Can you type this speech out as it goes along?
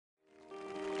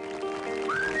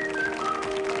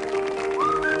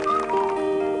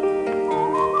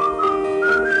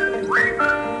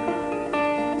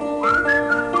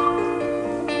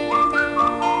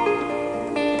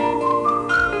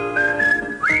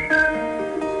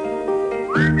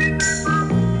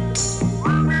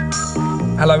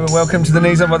Hello and welcome to the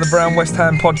Knees Up by the Brown West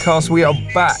Ham podcast. We are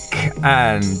back,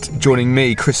 and joining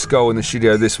me, Chris Skull, in the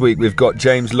studio this week, we've got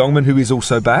James Longman, who is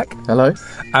also back. Hello.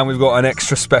 And we've got an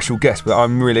extra special guest, but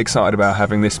I'm really excited about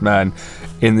having this man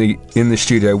in the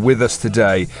studio with us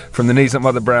today from the Knees Up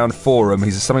by the Brown forum.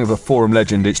 He's something of a forum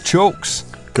legend. It's Chalks.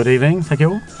 Good evening, thank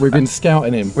you all. We've been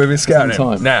scouting him. We've been scouting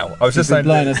him. Now, I was just saying,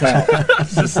 blowing us out.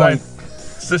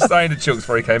 just saying to Chalks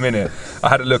before he came in here, I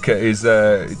had a look at his,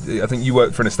 I think you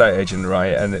work for an estate agent,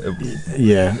 right? And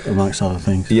yeah, amongst other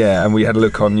things. Yeah, and we had a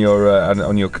look on your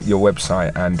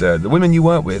website, and the women you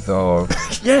work with are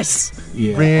yes,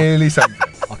 really something.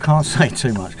 I can't say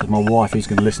too much because my wife is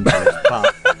going to listen to this,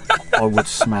 but I would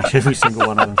smash every single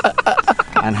one of them,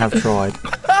 and have tried.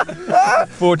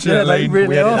 Fortunately, they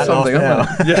really are something,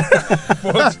 aren't they? Yeah.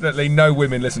 Fortunately, no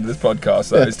women listen to this podcast,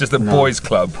 so it's just a boys'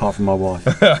 club. Apart from my wife.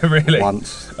 Really?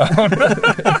 Once.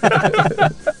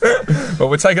 Well,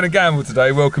 we're taking a gamble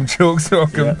today. Welcome, Chalks.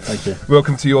 Welcome. Yeah, thank you.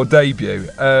 Welcome to your debut.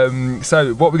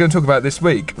 So, what we're going to talk about this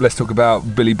week? Let's talk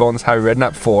about Billy Bonds, Harry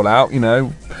Redknapp fallout. You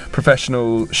know,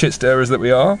 professional shit stirrers that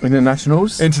we are. In the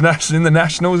Nationals. International in the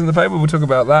Nationals in the paper. We'll talk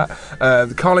about that.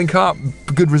 The Carling Cup,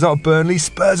 good result of Burnley.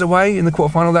 Spurs away in the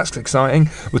quarterfinal. That's exciting.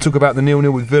 We'll talk about the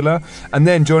 0-0 with Villa, and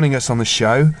then joining us on the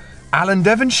show, Alan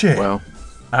Devonshire. Well,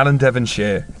 Alan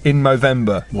Devonshire in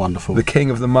Movember. Wonderful. The king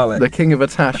of the mullet. the king of a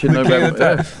tash in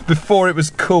November. Before it was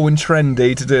cool and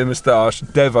trendy to do a moustache,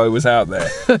 Devo was out there.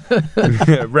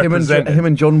 Yeah, representing. Him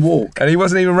and John Walk. And he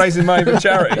wasn't even raising money for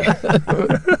charity.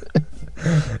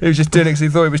 He was just doing it because he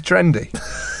thought it was trendy.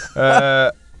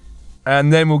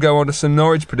 And then we'll go on to some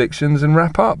Norwich predictions and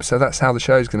wrap up. So that's how the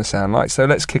show's going to sound like. So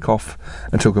let's kick off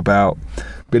and talk about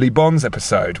Billy Bonds'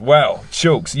 episode. Well,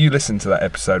 Chalks, you listened to that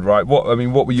episode, right? What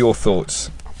were your thoughts?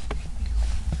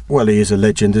 Well, he is a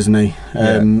legend, isn't he?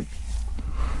 Yeah.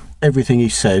 Everything he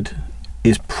said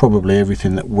is probably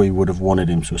everything that we would have wanted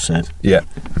him to have said. Yeah.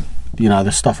 You know,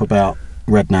 the stuff about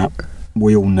Redknapp,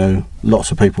 we all knew.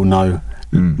 Lots of people know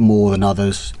more than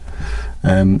others.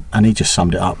 And he just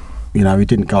summed it up. You know, he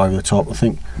didn't go over the top. I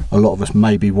think a lot of us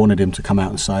maybe wanted him to come out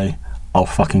and say, I'll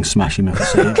fucking smash him if I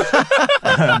see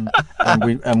him.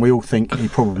 And we all think he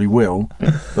probably will.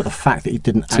 But the fact that he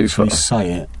didn't actually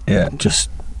say it,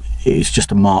 it's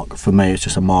just a mark, for me, it's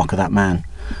just a mark of that man.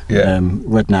 Yeah.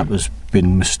 Redknapp has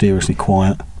been mysteriously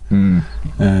quiet.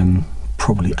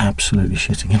 Probably absolutely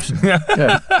shitting himself.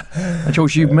 Yeah. And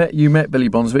George, you met Billy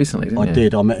Bonds recently, didn't you? I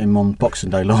did. I met him on Boxing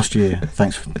Day last year.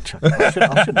 Thanks for the chuck. I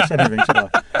shouldn't have said anything, should I?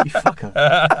 You fucker.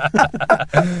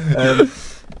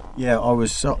 Yeah, I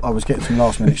was getting some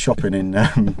last minute shopping in.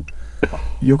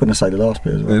 You're going to say the last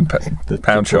bit as well. The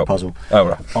pound shop puzzle. Oh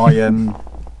right.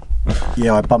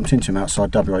 I bumped into him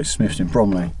outside WH Smith's in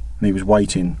Bromley, and he was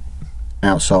waiting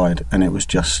outside, and it was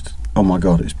just, oh my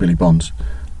God, it's Billy Bonds.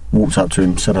 Walked up to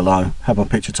him, said hello, had my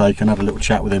picture taken, had a little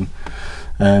chat with him,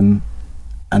 and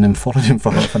then followed him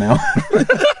for half an hour.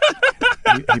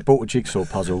 He bought a jigsaw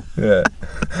puzzle. Yeah.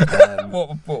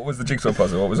 What was the jigsaw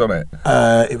puzzle? What was on it?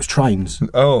 It was trains.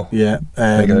 Oh. Yeah.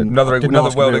 There you go. Another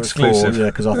world exclusive. Yeah,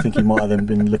 because I think he might have then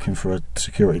been looking for a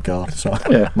security guard, so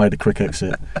I made a quick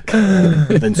exit.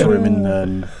 Then saw him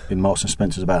in Marks and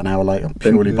Spencer's about an hour later,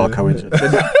 purely by coincidence.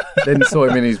 Then saw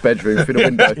him in his bedroom through the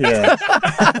window. Yeah.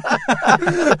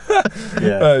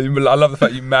 I love the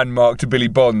fact you man-marked Billy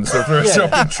Bonds for a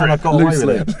shopping trip. And I got away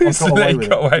with it.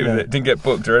 Got away with it. Didn't get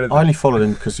booked or anything. I only followed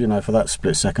him because, you know, for that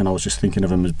split second I was just thinking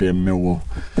of him as being Millwall.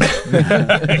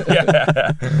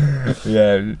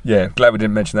 Yeah. Glad we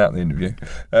didn't mention that in the interview.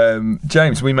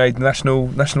 James, we made national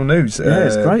news. Yeah,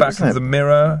 it's great. Back of the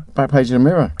Mirror. Back page of the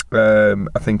Mirror.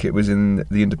 I think it was in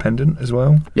the Independent as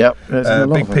well. Yep.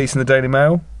 Big piece in the Daily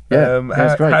Mail. Yeah,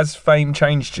 that's great. Has fame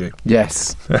changed you?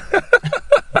 Yes.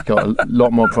 Got a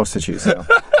lot more prostitutes now.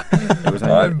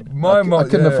 I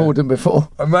couldn't afford them before.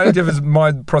 My only difference,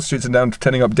 my prostitutes are now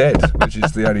turning up dead, which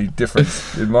is the only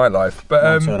difference in my life.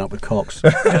 But turn up with cocks.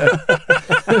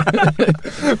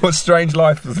 What strange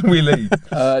life we lead.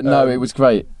 No, it was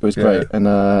great. It was great, and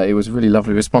it was a really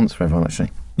lovely response from everyone,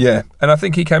 actually. Yeah, and I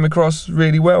think he came across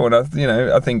really well, and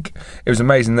I think it was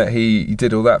amazing that he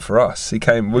did all that for us. We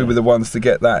were the ones to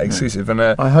get that exclusive, and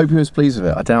I hope he was pleased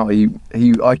with it. I doubt he.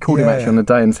 I called him actually on the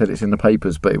day and said it's in the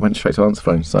papers, but it went straight to answer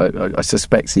phone. So I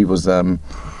suspect he was like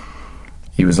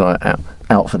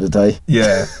out for the day.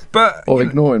 Yeah, but or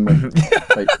ignoring me.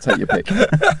 Take your pick.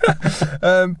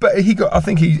 But I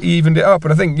think he evened it up,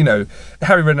 and I think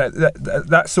Harry Redknapp,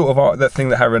 that sort of that thing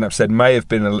that Harry Redknapp said may have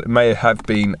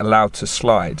been allowed to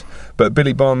slide, but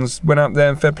Billy Bonds went out there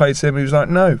and fair play to him. He was like,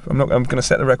 no, I'm not. I'm going to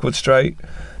set the record straight.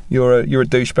 You're a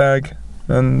douchebag,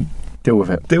 and Deal with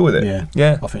it. Deal with it.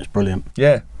 Yeah. I think it's brilliant.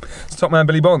 Yeah. It's top man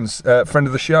Billy Bonds, friend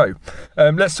of the show.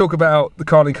 Let's talk about the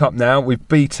Carling Cup now. We've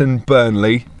beaten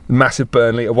Burnley, massive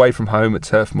Burnley, away from home at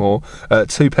Turf Moor.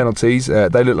 2 penalties.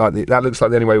 That looks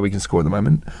like the only way we can score at the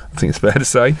moment. I think it's fair to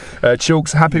say.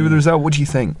 Chalk's happy with the result. What do you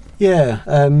think? Yeah.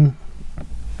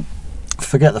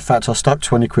 Forget the fact I stuck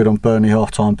 20 quid on Burnley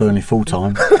half-time, Burnley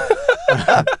full-time.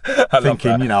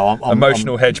 Thinking, I'm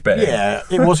emotional hedge betting. Yeah,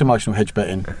 it was emotional hedge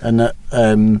betting. And that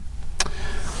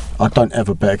I don't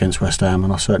ever bet against West Ham,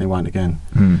 and I certainly won't again.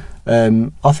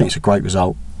 I think it's a great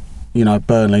result.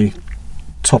 Burnley,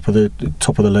 top of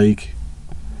the league.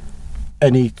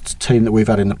 Any team that we've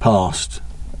had in the past,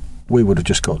 we would have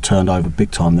just got turned over big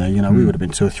time there. We would have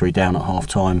been 2 or 3 down at half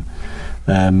time.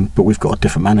 But we've got a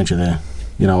different manager there.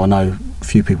 I know a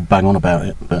few people bang on about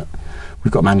it, but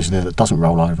we've got a manager there that doesn't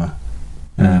roll over.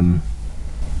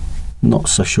 Not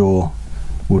so sure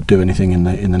we'll do anything in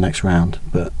the next round,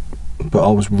 but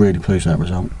I was really pleased with that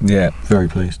result. Yeah, very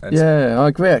pleased. Yeah, I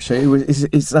agree. Actually,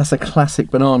 that's a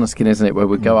classic banana skin, isn't it? Where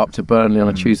we go up to Burnley on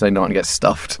a Tuesday night and get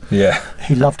stuffed. Yeah,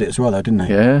 he loved it as well, though, didn't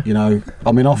he? Yeah.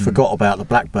 I forgot about the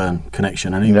Blackburn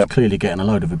connection, and he was clearly getting a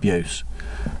load of abuse.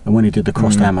 And when he did the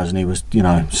crossed hammers and he was,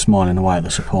 smiling away at the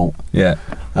support. Yeah,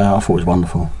 I thought it was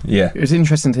wonderful. Yeah, it was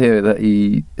interesting to hear that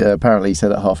he apparently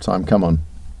said at half time, "Come on,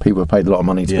 people have paid a lot of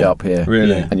money to be up here,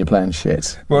 really, and you're playing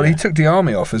shit." Well, he took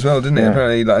Diarmi off as well, didn't he?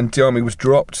 Apparently, and Diarmi was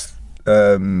dropped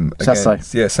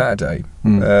Saturday.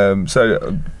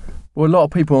 Well, a lot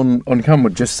of people on Come were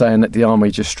just saying that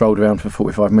Diarmi just strolled around for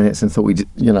 45 minutes and thought he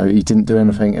didn't do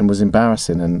anything and was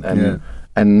embarrassing.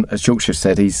 And as Yorkshire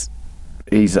said, he's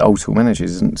an old school manager. He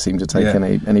doesn't seem to take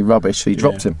any rubbish. So he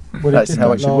dropped him. Well, that's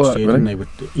how it should work, year, really.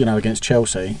 Didn't he? Against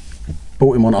Chelsea,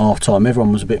 brought him on at half time.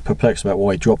 Everyone was a bit perplexed about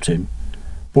why he dropped him.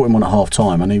 Brought him on at half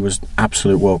time, and he was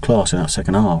absolute world class in that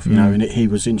second half. And he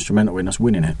was instrumental in us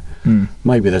winning it.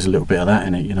 Maybe there's a little bit of that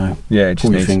in it. Yeah,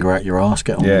 pull your finger out your arse,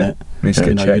 get on with it.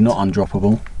 You're not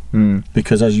undroppable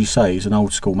because, as you say, he's an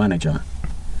old school manager,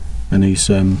 and he's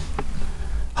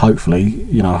hopefully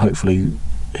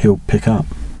he'll pick up.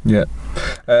 Yeah.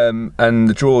 And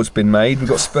the draw's been made. We've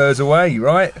got Spurs away,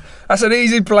 right? That's an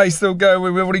easy place to go.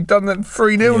 We've already done that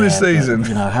 3-0 this season.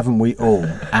 But, haven't we all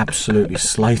absolutely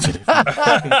slated it?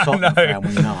 I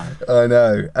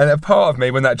know. And a part of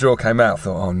me, when that draw came out,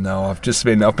 thought, "Oh no, I've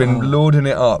been lording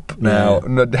it up now."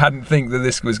 And I hadn't think that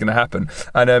this was going to happen.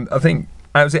 And I think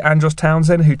was it Andros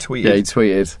Townsend who tweeted? Yeah, he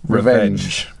tweeted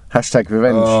revenge.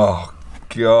 #revenge. Oh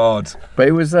God! But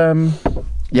it was.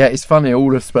 Yeah, it's funny.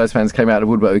 All the Spurs fans came out of the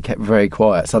woodwork. We kept very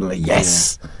quiet. Suddenly,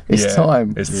 it's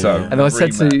time. It's so. And I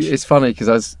said to you, it's funny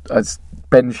because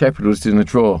Ben Shepherd was doing a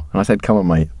draw, and I said, "Come on,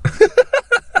 mate,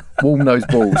 warm those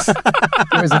balls.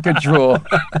 It was a good draw."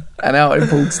 And out it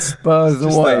pulled Spurs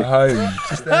just away. At home,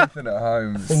 just anything at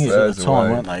home. The thing is, at the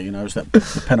time, weren't they? It was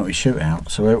the penalty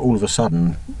shootout. So all of a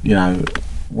sudden, we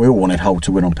all wanted Hull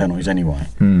to win on penalties anyway.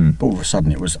 But all of a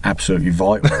sudden, it was absolutely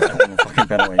vital to win on fucking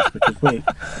penalties because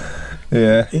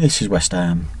this is West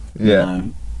Ham. Yeah.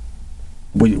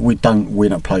 We don't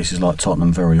win at places like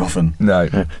Tottenham very often. No.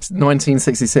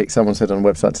 1966, someone said on the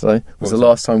website today, was the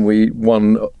last time we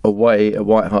won away at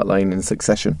White Hart Lane in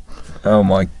succession. Oh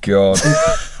my God.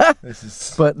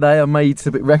 But they are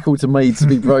records are made to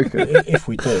be broken. If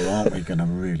we do, aren't we going to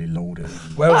really lord it?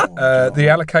 Well, the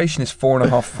allocation is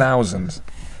 4,500,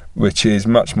 which is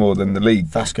much more than the league.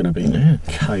 That's going to be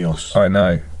chaos. I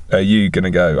know. Are you going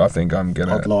to go? I think I'm going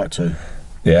to. I'd like to.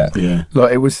 Yeah.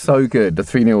 Like, it was so good. The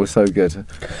 3-0 was so good.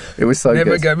 It was so good.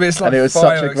 It's like and it was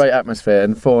such a great atmosphere.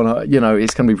 And it's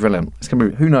going to be brilliant. It's going to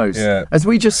be. Who knows? Yeah. As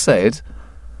we just said,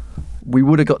 we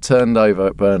would have got turned over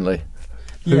at Burnley.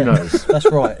 Who knows?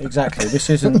 That's right. Exactly. This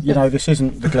isn't. This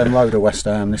isn't the Glen Roeder West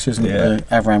Ham. This isn't the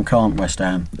Avram Kant West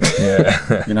Ham.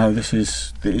 Yeah. This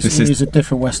is a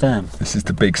different West Ham. This is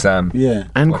the Big Sam. Yeah.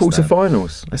 And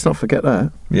quarterfinals. Let's not forget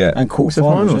that. Yeah. And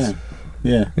quarterfinals.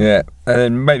 Yeah. Yeah. And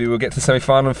then maybe we'll get to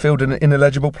semi-final and field an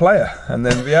ineligible player, and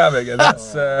then we have it again.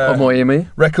 That's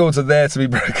records are there to be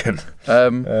broken.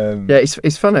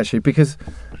 It's fun actually because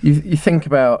you think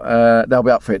about they'll be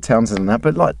up for it, Townsend and that,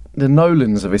 but like the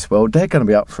Nolans of this world, they're going to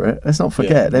be up for it. Let's not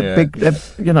forget they're big.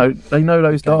 They know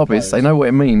those derbies, they know what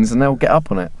it means, and they'll get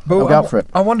up on it. They'll get up for it.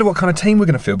 I wonder what kind of team we're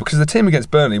going to field, because the team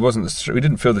against Burnley we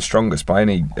didn't feel the strongest by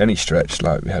any stretch.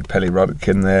 Like, we had Pelly Ruddock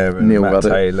in there, and Neil Matt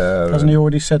Ruddock. Taylor. Hasn't he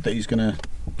already said that he's going to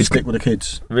stick with the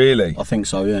kids? Really? I think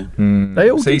so. Yeah.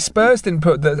 They all Spurs didn't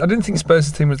put. I didn't think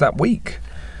Spurs' team was that weak.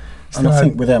 And I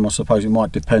think with them, I suppose it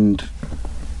might depend.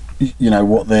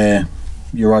 What their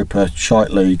Europa Shite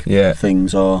League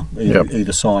things are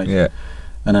either side,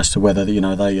 and as to whether they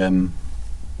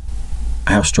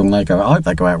how strong they go. I hope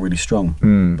they go out really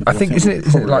strong. I think isn't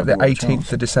it like the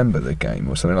 18th of December the game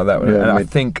or something like that? Yeah, and I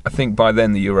think by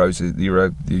then the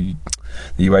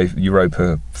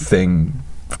Europa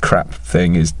crap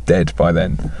thing is dead by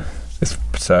then.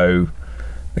 So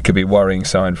it could be a worrying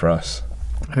sign for us.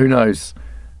 Who knows?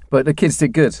 But the kids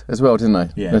did good as well, didn't they?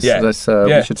 Yeah. We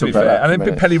should talk about that. And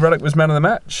then Pelly Ruddock was man of the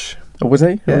match. Oh, was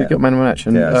he? Yeah. He got man of the match.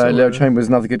 And Leo Chambers,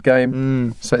 another good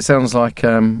game. So it sounds like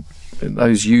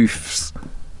those youths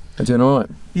are doing all right.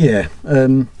 Yeah.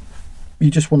 You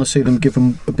just want to see them give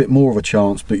them a bit more of a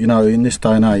chance. But, in this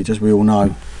day and age, as we all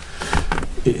know,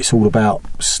 it's all about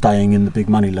staying in the big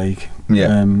money league.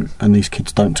 Yeah. And these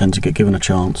kids don't tend to get given a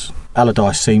chance.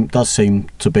 Allardyce does seem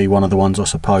to be one of the ones, I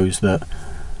suppose, that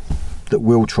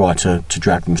will try to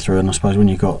drag them through. And I suppose when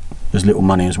you've got as little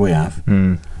money as we have,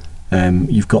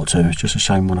 you've got to. It's just a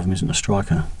shame one of them isn't a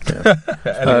striker. Yeah.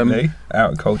 Elliot Lee,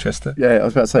 out in Colchester. Yeah, I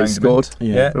was about to say he scored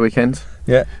the weekend.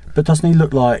 Yeah. But doesn't he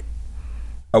look like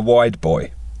a wide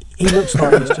boy? He looks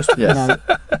like he's just,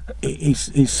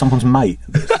 he's someone's mate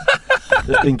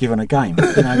that's been given a game.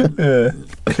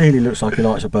 Clearly looks like he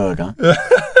likes a burger.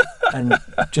 And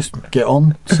just get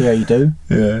on, see how you do.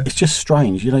 Yeah. It's just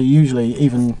strange. Usually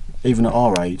even at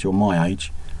our age or my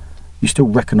age, you still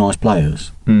recognise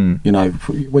players. When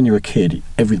you're a kid,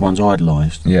 everyone's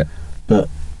idolised. Yeah. But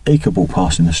he could walk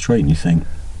past in the street and you think,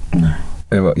 no.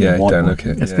 Don't look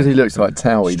at it. It's because he looks like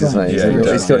Towie, doesn't he?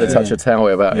 Yeah, He's got a touch of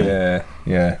Towie about him.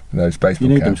 Yeah. Those baseball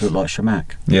You need caps. him to look like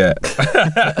Shamak. Yeah.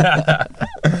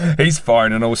 He's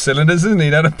firing on all cylinders, isn't he,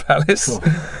 down at Palace?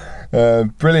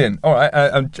 Brilliant. All right,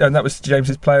 and that was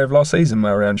James's player of last season,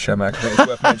 Marianne Shamak. I think it's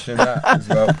worth mentioning that as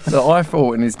well. So I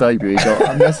thought in his debut he got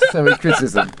unnecessary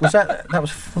criticism. Was that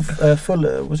was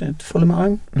Fulham? Was it Fulham at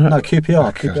home? No,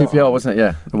 QPR. QPR, wasn't it?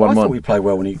 Yeah, the 1-1. I thought we played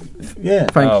well when he. Yeah.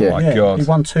 Thank you. Oh my God. He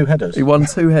won 2 headers. He won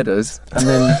 2 headers, and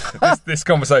then this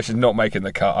conversation's not making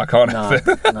the cut. I can't have it.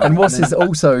 and Wass's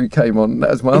also came on.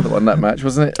 That was my other one. That match,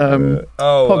 wasn't it?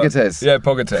 Pogatetz. Yeah,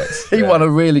 Pogatetz. He won a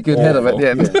really good header at the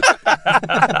end.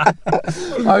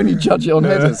 I only judge it on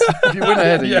headers. If you win a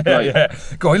header, you play. Yeah.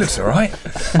 God, he looks all right.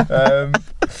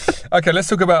 Okay, let's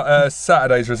talk about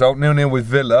Saturday's result, 0-0 with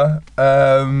Villa.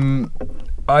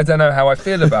 I don't know how I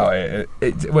feel about it.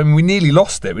 When we nearly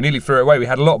lost it, we nearly threw it away. We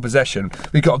had a lot of possession.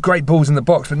 We got great balls in the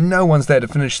box, but no one's there to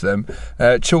finish them.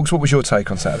 Chalks, what was your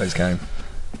take on Saturday's game?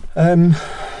 I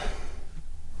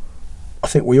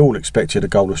think we all expected a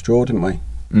goalless draw, didn't we?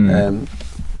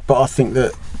 But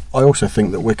I also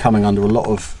think that we're coming under a lot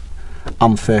of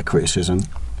unfair criticism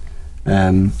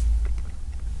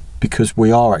because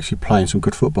we are actually playing some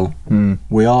good football.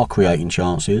 We are creating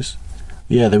chances.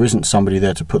 Yeah, there isn't somebody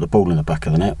there to put the ball in the back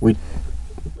of the net. A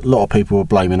lot of people were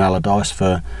blaming Allardyce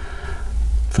for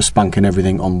spunking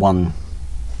everything on one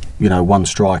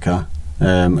striker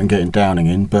and getting Downing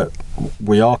in, but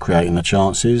we are creating the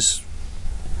chances.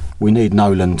 We need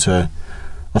Nolan to.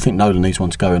 I think Nolan needs one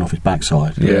to go in off his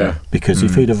backside. Yeah, because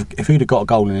if he'd have got a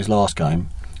goal in his last game,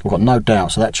 I've got no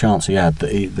doubt. So that chance he had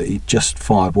that he just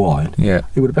fired wide,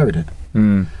 he would have buried it.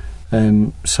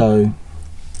 So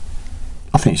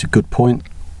I think it's a good point.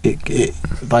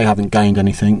 They haven't gained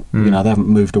anything. They haven't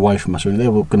moved away from us. They're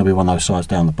going to be one of those sides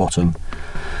down the bottom.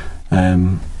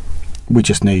 We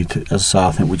just need, as I say,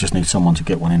 I think we just need someone to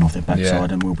get one in off their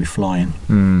backside and we'll be flying.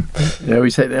 Yeah, we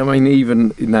said,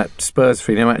 even in that Spurs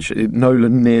thing, actually,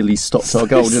 Nolan nearly stopped our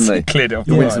goal, didn't they? Cleared it off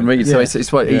the Winston Reid. So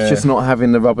it's like he's just not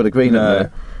having the rubber agreement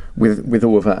there with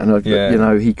all of that.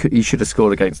 And he should have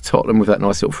scored against Tottenham with that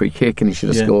nice little free kick, and he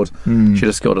should have scored. Should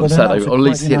have scored on Saturday, or at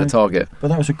least hit the target. But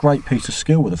that was a great piece of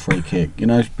skill with a free kick,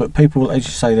 But people, as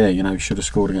you say there, should have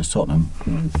scored against Tottenham.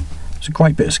 It's a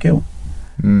great bit of skill.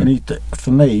 And for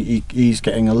me, he's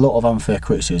getting a lot of unfair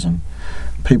criticism.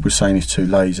 People saying he's too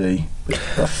lazy.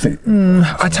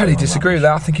 I totally disagree with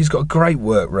that. I think he's got a great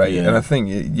work rate, and I think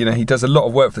he does a lot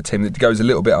of work for the team that goes a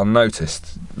little bit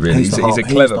unnoticed. Really, he's a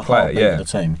clever player. Yeah, the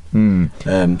team.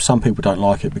 Some people don't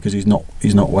like it because he's not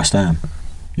West Ham.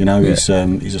 He's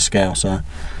a Scouser.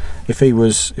 If he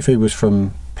was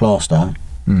from Plaistow,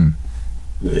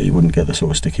 he wouldn't get the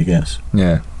sort of stick he gets.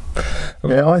 Yeah.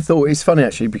 Yeah, I thought it's funny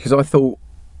actually because I thought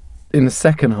in the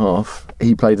second half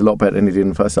he played a lot better than he did in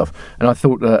the first half, and I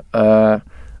thought that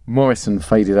Morrison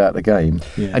faded out of the game,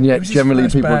 and yet generally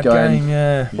people were going,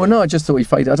 well, no, I just thought he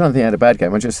faded. I don't think he had a bad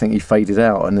game. I just think he faded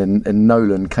out, and then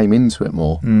Nolan came into it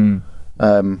more.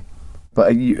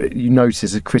 But you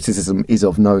notice the criticism is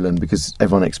of Nolan because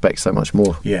everyone expects so much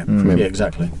more. Yeah, from him. Yeah,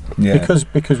 exactly. Yeah.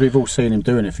 Because we've all seen him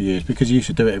doing it for years. Because he used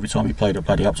to do it every time he played at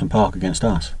bloody Upton Park against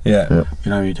us. Yeah.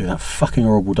 You know, you do that fucking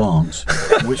horrible dance,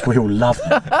 which we all love.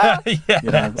 Yeah.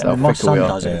 You know, my son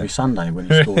does it every Sunday when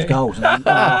he scores goals, and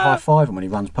I high five him when he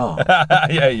runs past.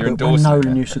 Yeah, you're But when endorsing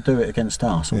Nolan it. used to do it against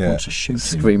us, I want to shoot him.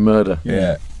 Scream murder.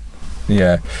 Yeah.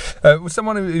 Yeah, was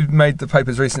someone who made the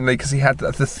papers recently because he had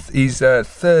he's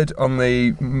third on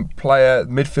the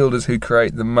midfielders who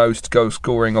create the most goal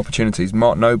scoring opportunities.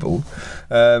 Mark Noble,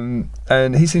 and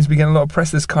he seems to be getting a lot of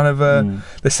press. There's kind of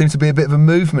there seems to be a bit of a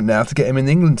movement now to get him in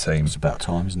the England team. It's about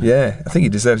time, isn't it? Yeah, I think he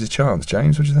deserves his chance.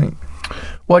 James, what do you think?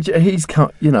 Well,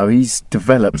 he's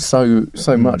developed so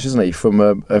much, isn't he?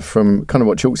 From kind of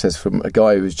what Chalk says, from a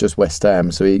guy who was just West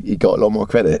Ham, so he got a lot more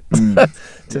credit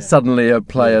to suddenly a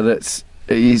player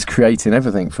he's creating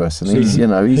everything for us, and he's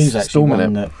actually storming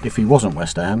one that if he wasn't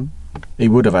West Ham, he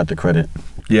would have had the credit.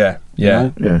 Yeah.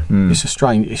 It's a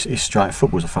strange. It's strange.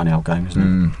 Football's a funny old game,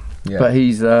 isn't it? Yeah. But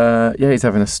he's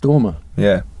having a stormer.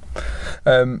 Yeah.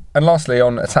 And lastly,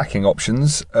 on attacking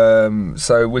options,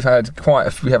 so we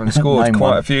haven't scored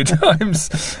quite a few times.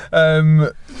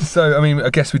 So I mean, I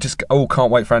guess we just all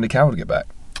can't wait for Andy Carroll to get back.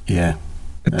 Yeah,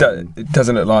 it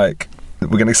doesn't look like we're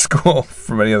going to score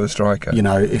from any other striker. You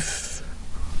know, if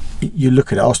you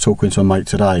look at it, I was talking to a mate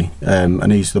today,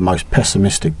 and he's the most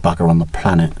pessimistic bugger on the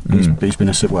planet. He's been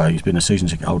a season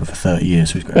ticket holder for 30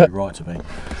 years, so he's got every right to be.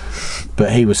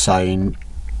 But he was saying,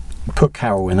 put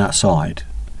Carroll in that side.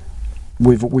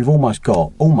 We've almost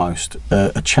got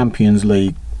a Champions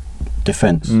League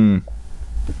defence.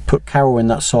 Put Carroll in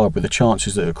that side with the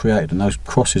chances that are created and those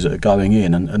crosses that are going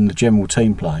in and the general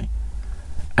team play,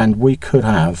 and we could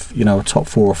have a top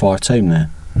 4 or 5 team there.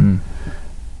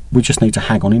 We just need to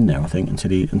hang on in there, I think,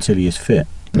 until he is fit.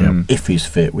 If he's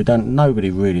fit, nobody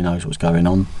really knows what's going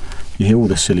on. You hear all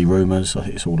the silly rumours. I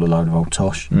think it's all a load of old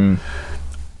tosh.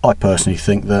 I personally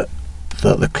think that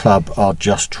the club are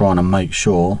just trying to make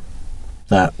sure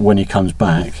that when he comes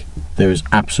back, there is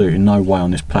absolutely no way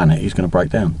on this planet he's going to break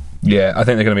down. Yeah, I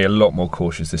think they're going to be a lot more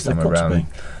cautious this time around.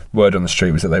 Word on the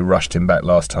street was that they rushed him back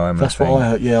last time. That's what I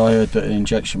heard. Yeah, I heard that an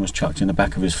injection was chucked in the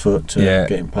back of his foot to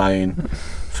get him playing.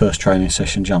 First training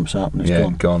session, jumps up and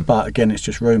it's gone. But again, it's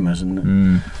just rumours,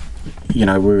 and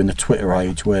we're in the Twitter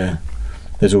age where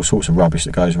there's all sorts of rubbish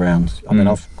that goes around. I mean,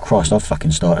 I've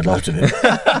fucking started loads of it.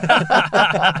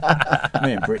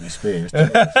 Me and Britney Spears.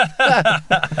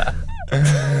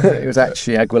 It was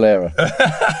actually Aguilera.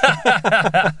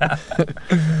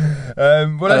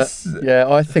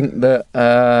 I think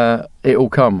that it'll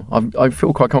come. I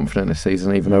feel quite confident this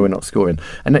season, even though we're not scoring.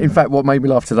 And in fact, what made me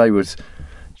laugh today was,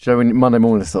 when Monday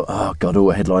morning I thought, oh God, all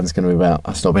the headlines going to be about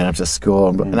us not being able to score.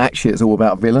 And actually it's all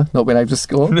about Villa not being able to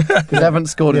score. Because they haven't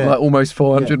scored in like almost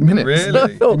 400 minutes. Really?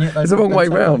 I thought, it's the wrong way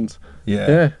round.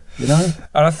 Yeah. And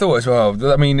I thought as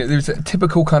well, I mean, it was a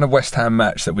typical kind of West Ham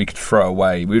match that we could throw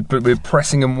away. We were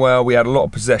pressing them well, we had a lot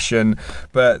of possession,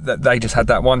 but they just had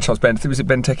that one shot. Was it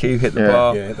Benteke who hit the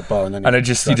bar? Yeah, hit the bar, and then you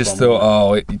just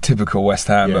thought, typical West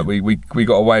Ham, but we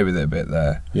got away with it a bit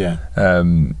there. Yeah.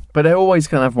 But they're always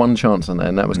going to have one chance on there,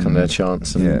 and that was kind of their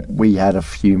chance. And we had a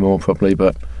few more probably,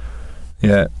 but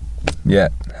yeah. Hey.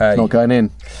 It's not going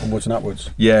in. Onwards and upwards.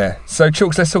 Yeah. So,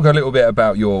 Chalks, let's talk a little bit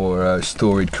about your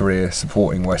storied career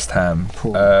supporting West Ham.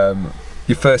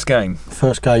 Your first game?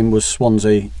 First game was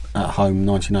Swansea at home,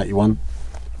 1981,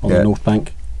 on the North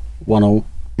Bank, 1-1.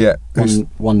 Yeah.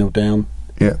 1-0 down.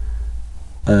 Yeah.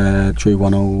 Drew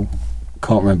 1-0.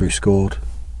 Can't remember who scored.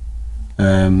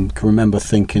 Can remember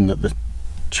thinking that the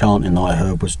chanting that I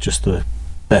heard was just the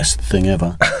best thing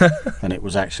ever, and it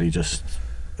was actually just.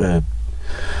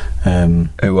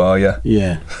 Who are you?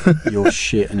 Yeah, you're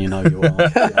shit, and you know you are.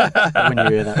 When you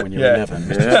hear that when you're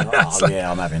 11, it's just like,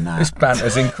 I'm having that. This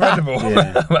banter's incredible.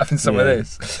 I'm having some of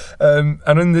this. And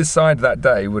on this side that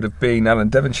day would have been Alan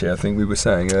Devonshire, I think we were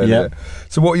saying earlier. Yeah.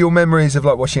 So what are your memories of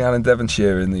like watching Alan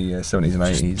Devonshire in the 70s and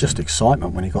 80s? Just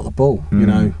excitement when he got the ball. You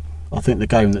know, I think the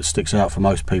game that sticks out for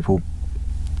most people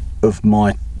of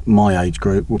my age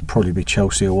group would probably be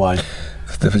Chelsea away.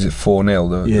 Was it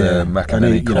 4-0? The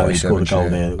McAnany, he scored a goal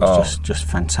there. It was just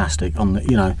fantastic. And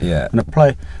a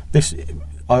play. This,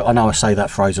 I know I say that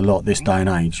phrase a lot this day and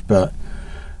age, but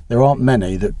there aren't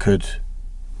many that could,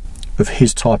 of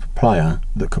his type of player,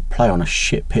 that could play on a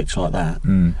shit pitch like that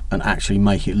and actually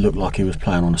make it look like he was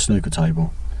playing on a snooker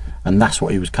table, and that's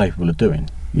what he was capable of doing.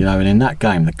 And in that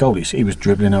game, the goal, he was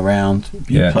dribbling around.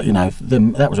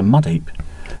 That was a mud heap.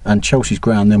 And Chelsea's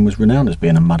ground then was renowned as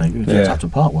being a mud heap.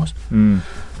 Upton Park was.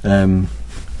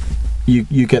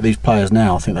 You get these players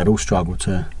now, I think they'd all struggle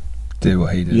to do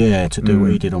what he did. Yeah, to do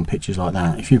what he did on pitches like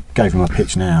that. If you gave him a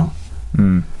pitch now,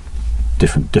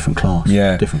 different class.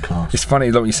 Yeah, different class. It's funny,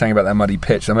 like what you're saying about that muddy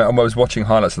pitch. I mean, I was watching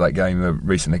highlights of that game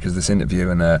recently because of this interview,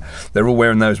 and they're all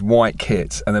wearing those white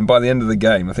kits. And then by the end of the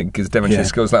game, I think because Devonshire's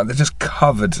scores, like they're just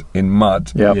covered in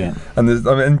mud. Yeah.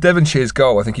 And Devonshire's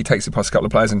goal, I think he takes it past a couple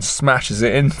of players and smashes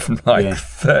it in from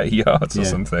 30 yards or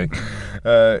something.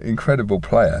 Incredible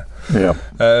player. Yeah.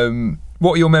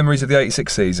 What are your memories of the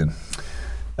 '86 season?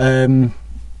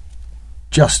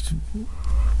 Just,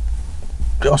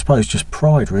 I suppose, just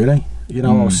pride, really. You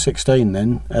know, I was 16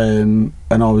 then, and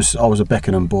I was a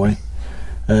Beckenham boy.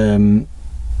 So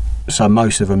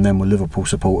most of them then were Liverpool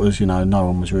supporters. You know, no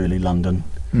one was really London.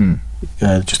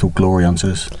 Just all glory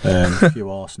hunters. A few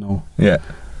Arsenal. Yeah.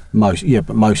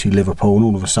 But mostly Liverpool. And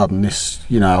all of a sudden,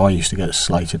 I used to get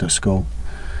slated at school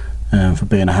for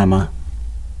being a hammer.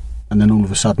 And then all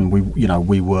of a sudden,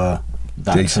 we were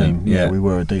that decent, team. Yeah, we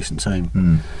were a decent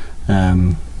team.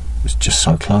 It was just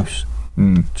so close.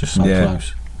 Just so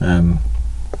close.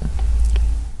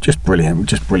 Just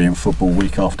brilliant football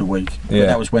week after week. Yeah. But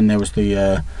that was when there was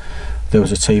a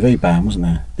TV ban, wasn't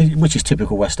there? Which is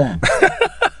typical West Ham.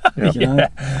 No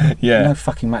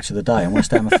fucking match of the day, and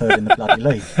West Ham are third in the bloody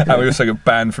league. And we also got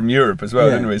banned from Europe as well,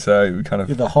 didn't we? So we kind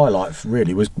of the highlight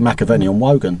really was McAvenny on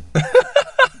Wogan.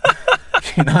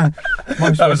 That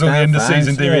was all the end of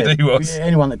season DVD was.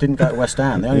 Anyone that didn't go to West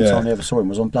Ham, the only time they ever saw him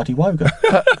was on bloody Wogan.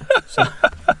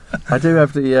 I do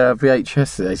have the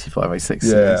VHS of the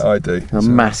 85-86. Yeah, I do. A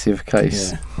massive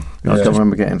case. I can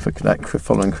remember getting for that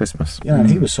following Christmas. Yeah, and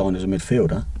he was signed as a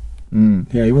midfielder.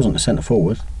 Yeah, he wasn't a centre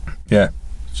forward. Yeah.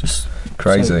 Just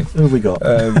crazy. So, who have we got?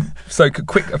 A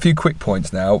few quick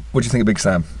points now. What do you think of Big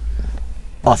Sam?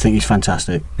 I think he's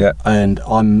fantastic. Yeah. And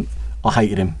I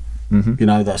hated him. You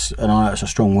know, that's a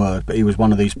strong word, but he was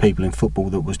one of these people in football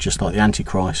that was just like the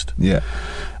Antichrist. Yeah.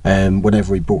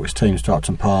 Whenever he brought his teams to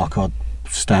Upton Park, I'd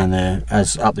stand there,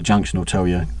 as Up the Junction will tell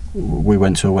you. We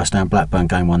went to a West Ham Blackburn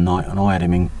game one night, and I had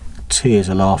him in tears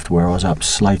of laughter where I was up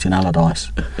slating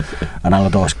Allardyce, and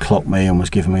Allardyce clocked me and was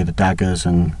giving me the daggers,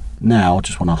 and now I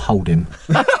just want to hold him.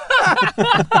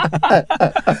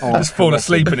 Just fall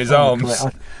asleep in his arms.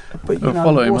 But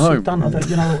follow him home.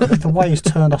 The way he's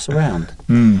turned us around,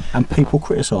 and people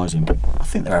criticise him. I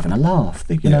think they're having a laugh.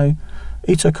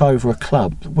 He took over a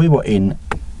club we were in.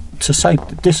 To say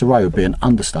disarray would be an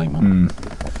understatement.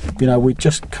 We'd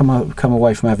just come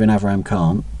away from having Avram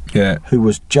Khan, who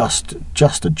was just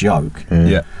a joke.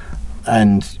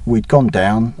 And we'd gone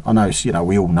down. I know,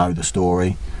 we all know the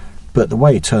story. But the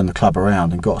way he turned the club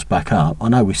around and got us back up, I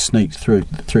know we sneaked through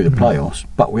the playoffs,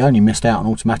 but we only missed out on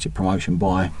automatic promotion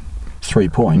by 3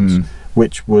 points,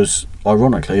 which was,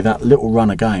 ironically, that little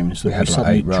run of games that we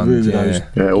suddenly drew those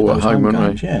all at home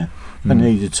games. Yeah, and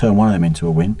needed to turn one of them into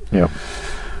a win. Yeah.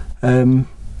 I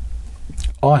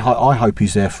hope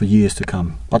he's there for years to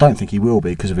come. I don't think he will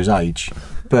be because of his age,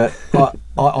 but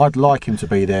I'd like him to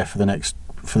be there for the next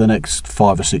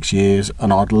 5 or 6 years,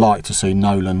 and I'd like to see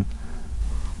Nolan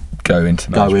go in,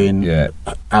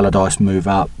 Allardyce move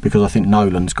up, because I think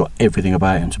Nolan's got everything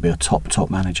about him to be a top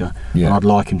manager, and I'd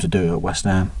like him to do it at West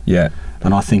Ham. Yeah,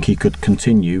 and I think he could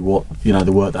continue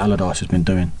the work that Allardyce has been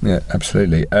doing. Yeah,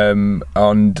 absolutely. And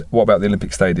what about the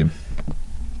Olympic Stadium?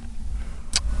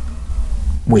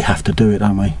 We have to do it,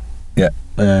 don't we? Yeah.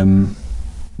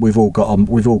 We've all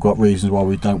got reasons why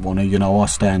we don't want to. I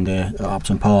stand there at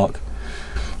Upton Park,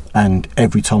 and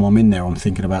every time I'm in there, I'm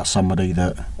thinking about somebody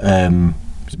that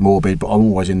is morbid, but I'm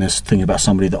always in this thinking about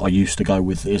somebody that I used to go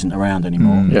with that isn't around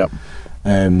anymore.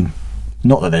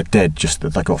 Not that they're dead, just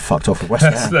that they got fucked off at West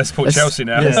Ham. Let's put Chelsea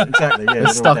now. Yeah, exactly. Yeah, they're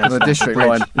stuck on the district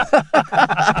line.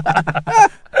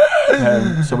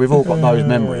 So we've all got those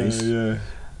memories.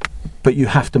 But you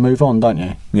have to move on, don't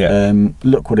you? Yeah.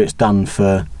 Look what it's done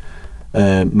for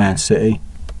Man City.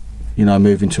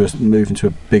 Moving to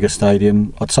a bigger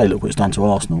stadium. I'd say look what it's done to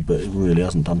Arsenal, but it really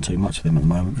hasn't done too much for them at the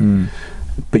moment.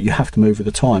 But you have to move with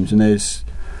the times, and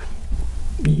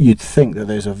you'd think that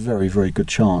there's a very, very good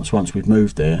chance once we've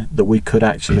moved there that we could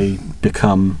actually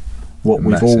become what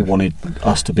we've all wanted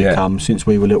us to become since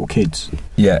we were little kids.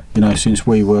 Yeah. Since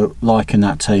we were liking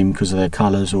that team because of their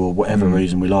colours or whatever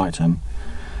reason we liked them.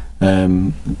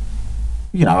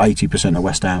 80% of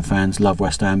West Ham fans love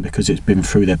West Ham because it's been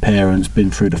through their parents,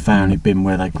 been through the family, been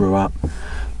where they grew up.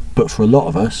 But for a lot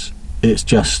of us, it's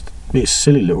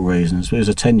silly little reasons. There's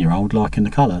a 10-year-old liking the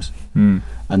colours, and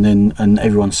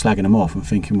everyone's slagging them off and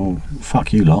thinking, well,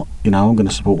 fuck you lot, I'm going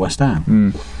to support West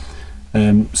Ham.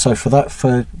 So for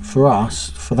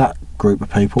that group of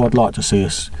people, I'd like to see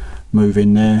us move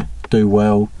in there, do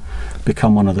well,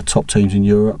 become one of the top teams in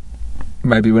Europe.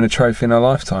 maybe win a trophy in our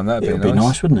lifetime. That'd be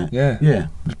nice, wouldn't it? Yeah.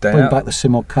 Bring back the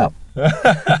Simod Cup.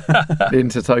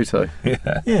 Intertoto.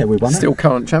 Yeah, we won it. Still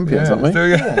current champions, aren't we?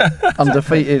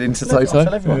 Undefeated Intertoto. I'll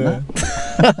tell everyone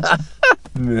that.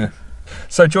 Yeah.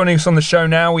 So joining us on the show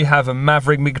now, we have a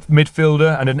maverick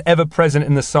midfielder and an ever-present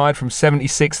in the side from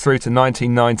 76 through to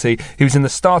 1990. He was in the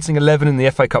starting 11 in the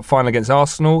FA Cup final against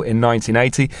Arsenal in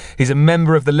 1980. He's a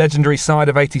member of the legendary side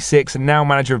of 86 and now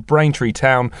manager of Braintree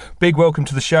Town. Big welcome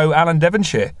to the show, Alan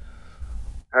Devonshire.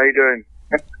 How you doing?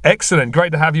 Excellent,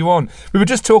 great to have you on. We were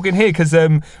just talking here because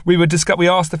we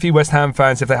asked a few West Ham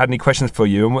fans if they had any questions for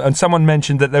you, and someone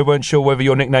mentioned that they weren't sure whether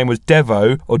your nickname was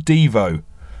Devo or Devo.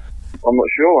 I'm not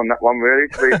sure on that one, really,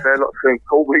 to be fair. Lots of them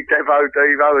call me Devo,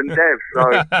 Devo and Dev, so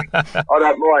I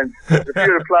don't mind. A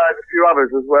few of the players, a few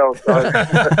others as well.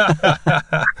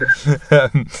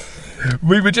 So.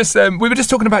 We were just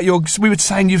talking about we were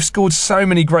saying you've scored so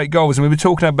many great goals, and we were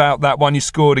talking about that one you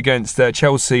scored against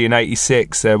Chelsea in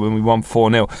 '86 when we won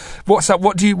 4-0.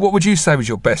 What would you say was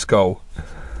your best goal?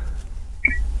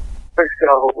 Best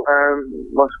goal,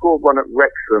 I scored one at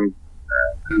Wrexham.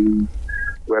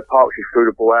 Where Parksley threw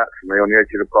the ball out to me on the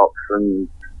edge of the box, and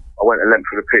I went a length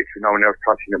of the pitch with no one else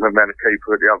touching it, and then the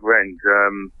keeper at the other end.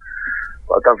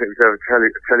 But I don't think it was ever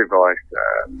televised.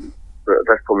 But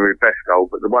that's probably my best goal.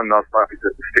 But the one I suppose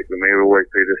that will stick with me will always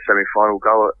be the semi-final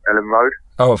goal at Ellen Road.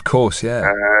 Oh, of course, yeah.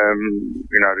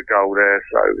 The goal there.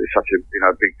 So it's such a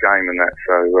big game and that.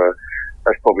 So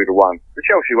that's probably the one. The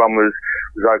Chelsea one was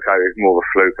okay. It was more of a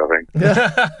fluke, I think.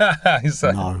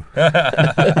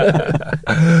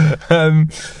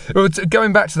 Well,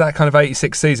 going back to that kind of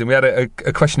 86 season, we had a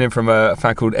question in from a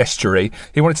fan called Estuary.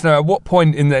 He wanted to know, at what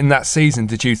point in that season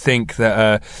did you think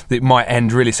that it might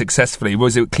end really successfully?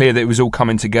 Was it clear that it was all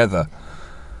coming together?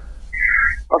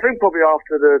 I think probably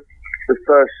after the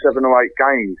first 7 or 8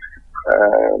 games,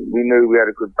 we knew we had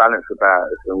a good balance about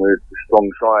us and we were a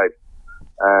strong side.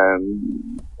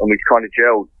 And we kind of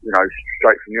gelled,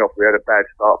 straight from the off. We had a bad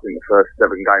start in the first 7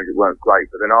 games. It weren't great.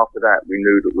 But then after that, we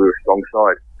knew that we were a strong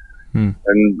side.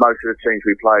 And most of the teams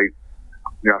we played,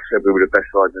 I said we were the best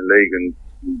side in the league, and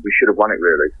we should have won it,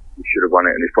 really. We should have won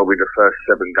it. And it's probably the first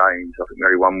 7 games. I think we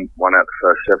only won out the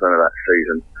first 7 of that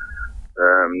season.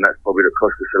 That's probably the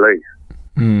cost us the league.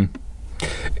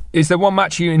 Is there one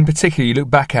match in particular you look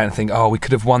back at and think, we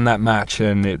could have won that match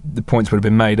and the points would have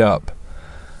been made up?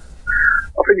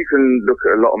 I think you can look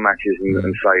at a lot of matches and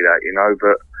say that,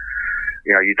 but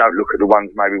you don't look at the ones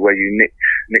maybe where you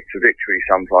nicked a victory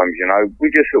sometimes.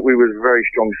 We just thought we was a very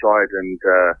strong side, and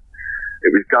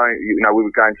it was going. We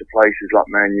were going to places like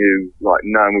Man U, like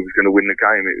knowing we was going to win the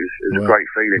game. It was a great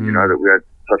feeling, that we had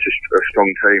such a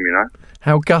strong team.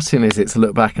 How gutting is it to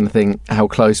look back and think how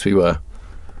close we were?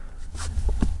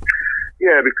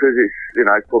 Yeah, because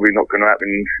it's probably not going to happen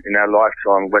in our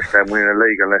lifetime. West Ham winning a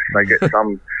league unless they get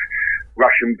some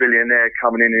Russian billionaire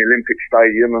coming in the Olympic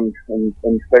Stadium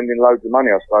and spending loads of money,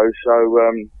 I suppose. So,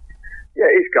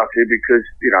 it's gutted because,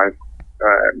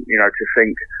 to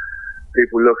think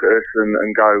people look at us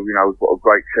and go, what a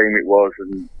great team it was,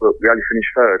 but we only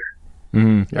finished third.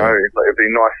 It'd be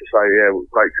nice to say, what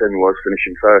a great team it was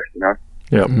finishing first,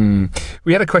 Yeah.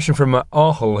 We had a question from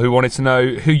Arhel who wanted to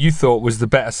know who you thought was the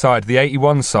better side, the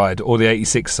 81 side or the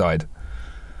 86 side?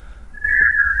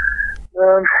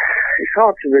 It's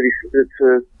hard to really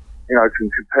to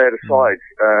compare the sides.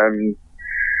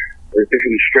 There's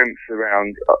different strengths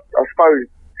around. I suppose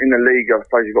in the league, you've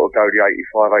got to go the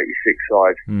 85, 86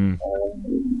 side,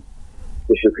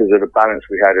 just because of the balance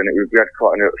we had, and we had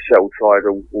quite a settled side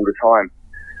all the time.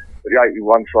 But the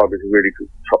 81 side was a really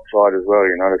good top side as well.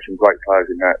 There's some great players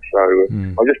in that. So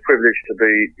I'm just privileged to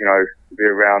be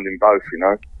around in both.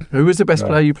 Who was the best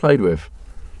player you played with?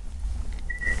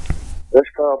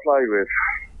 Best player I played with.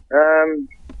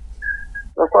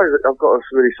 I suppose I've got to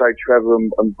really say Trevor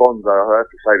and Bonzo. I have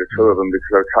to say the two of them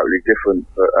because they're totally different.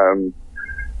 But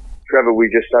Trevor, we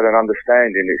just had an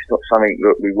understanding. It's not something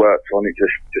that we worked on. It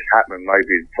just happened.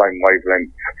 Maybe the same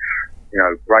wavelength,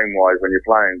 brain-wise when you're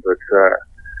playing. But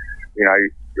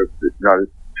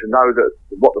to know that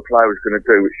what the player was going to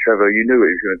do, which Trevor, you knew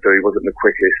what he was going to do. He wasn't the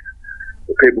quickest,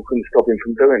 but people couldn't stop him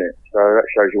from doing it. So that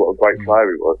shows you what a great player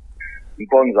he was. And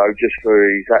Bonzo, just for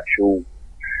his actual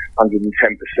 110%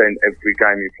 every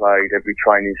game he played, every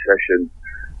training session.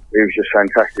 It was just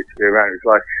fantastic to be around. It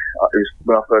was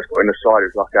when I first got in the side,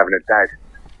 it was like having a dad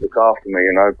look after me.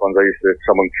 Bonzo used to, if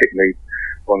someone kicked me,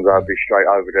 Bonzo would be straight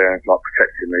over there and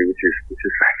protecting me, which is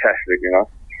fantastic.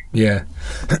 Yeah.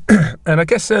 And I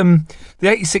guess the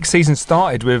 86 season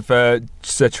started with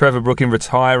Sir Trevor Brooking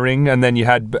retiring, and then you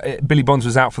had Billy Bonds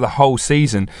was out for the whole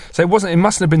season. So it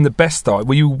mustn't have been the best start.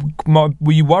 Were you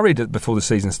worried before the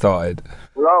season started?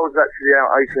 Well, I was actually out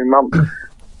 18 months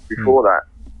before that.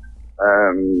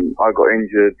 I got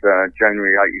injured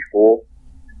January 84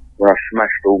 when I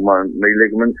smashed all my knee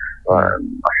ligaments. I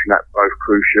snapped both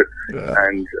cruciate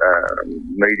and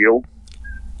medial.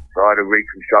 So I had a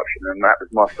reconstruction, and that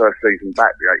was my first season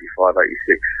back, the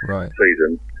 85-86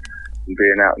 season, and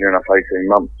being out near enough 18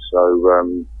 months. So,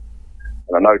 and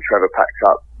I know Trevor packed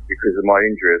up because of my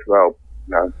injury as well.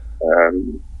 So,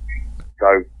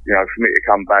 for me to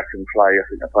come back and play, I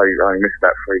think I only missed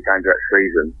about 3 games that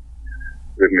season.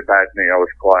 With my bad knee, I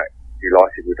was quite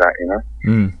delighted with that,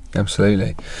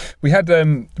 Absolutely. We had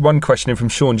one question in from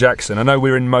Sean Jackson. I know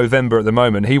we're in Movember at the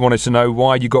moment. He wanted to know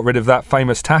why you got rid of that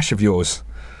famous tash of yours.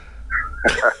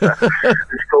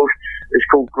 It's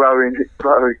called growing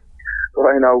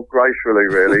old gracefully.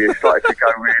 Really, it started to go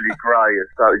really grey. It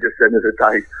started just the end of the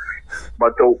day. My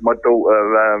daughter,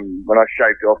 when I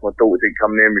shaved it off, my daughter didn't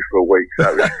come near me for a week.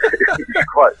 So it was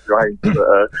quite strange.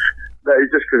 But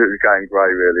it's just because it was going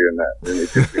grey, really, and that. And it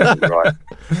just wasn't right.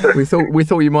 we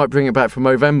thought you might bring it back for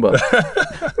Movember.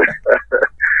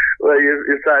 Well,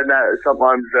 you're saying that.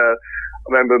 Sometimes I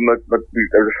remember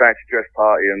there was a fancy dress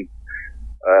party and.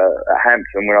 At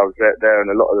Hampton when I was there,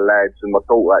 and a lot of lads, and my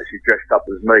daughter actually dressed up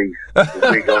as me, with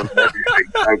wig on and everything,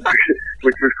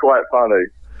 which was quite funny.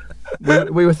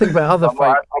 We were thinking about other. I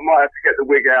might have to get the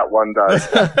wig out one day.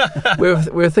 we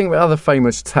were thinking about other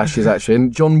famous tashes actually,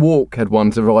 and John Walk had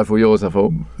one to rival yours, I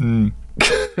thought. Yeah,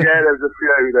 there was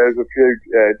a few.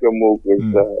 John Walk was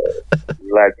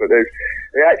lad, but it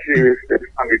was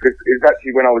funny because it was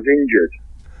actually when I was injured,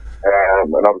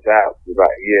 and I was out for about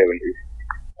a year, and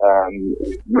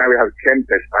now we have a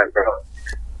Tempest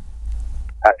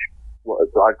actually, what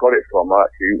I got it from,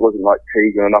 actually, it wasn't like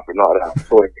Tegan or nothing like that. I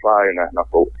saw him playing that, and I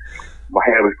thought, my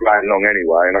hair was growing long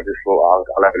anyway, and I just thought,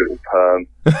 I'll have a little perm,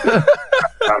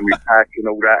 family pack and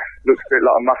all that. Looks a bit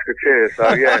like a musketeer,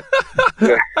 so yeah.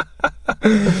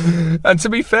 And to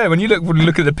be fair, when you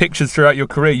look at the pictures throughout your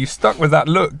career, you stuck with that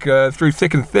look through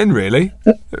thick and thin, really.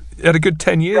 You had a good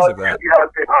 10 years of that. Yeah, I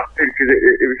did, because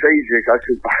it was easy.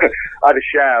 I had a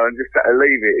shower and just had to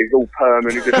leave it. It was all perm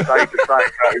and it just stayed the same,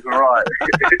 so it was alright.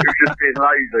 It was just being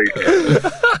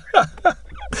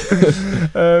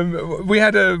lazy. We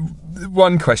had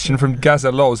one question from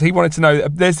Gaza Lols. He wanted to know,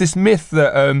 there's this myth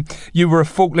that you were a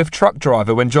forklift truck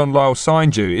driver when John Lyall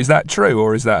signed you. Is that true,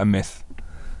 or is that a myth?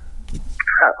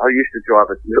 I used to drive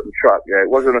a little truck, yeah. It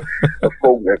wasn't a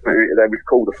forklift, but it was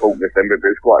called a forklift then, but it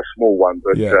was quite a small one.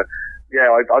 But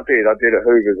I did at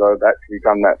Hoovers. I'd actually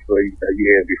done that for a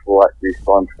year before I actually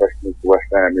signed professionally to West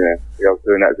Ham, yeah. I was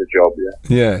doing that as a job, yeah.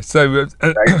 Yeah, so...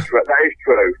 that is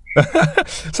true.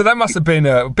 So that must have been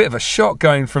a bit of a shock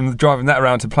going from driving that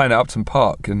around to playing at Upton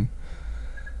Park. And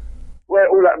well, it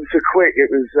all happened so quick. It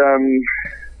was,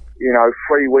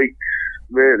 3 weeks,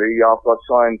 really, after I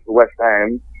signed for West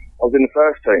Ham. I was in the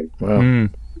first team. Wow.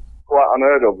 Quite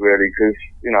unheard of, really, because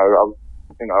I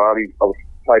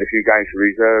played a few games for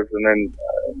reserves, and then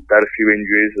had a few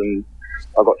injuries, and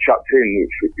I got chucked in,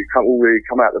 which you can't really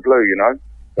come out of the blue,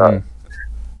 So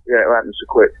yeah, it happened so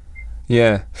quick.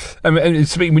 Yeah, and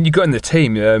speaking when you got in the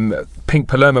team, Pink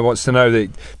Palermo wants to know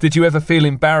that did you ever feel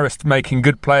embarrassed making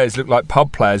good players look like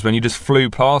pub players when you just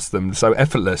flew past them so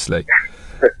effortlessly?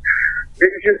 It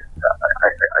was just,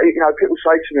 people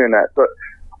say to me in that, but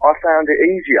I found it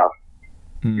easier.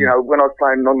 When I was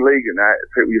playing non-league and that,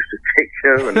 people used to kick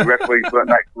you, and the referees weren't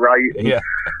that great. And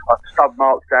I stub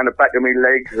marks down the back of my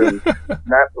legs and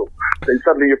that. Then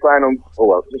suddenly you're playing on, I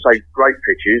was going to say great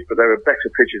pitches, but they were better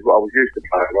pitches what I was used to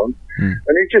playing on.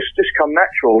 And it just come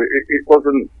natural. It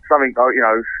wasn't something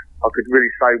I could really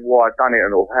say why I'd done it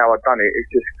or how I'd done it. It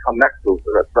just come natural.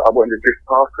 So I wanted to drift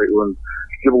past people and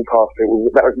dribble past people.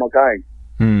 That was my game.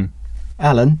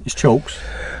 Alan, it's Chalks.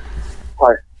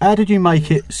 Hi. How did you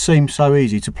make it seem so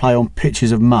easy to play on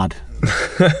pitches of mud?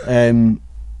 When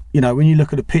you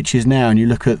look at the pitches now and you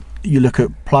look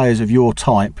at players of your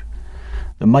type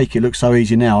that make it look so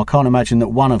easy now, I can't imagine that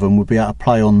one of them would be able to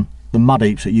play on the mud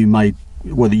heaps that you made,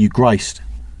 that you graced.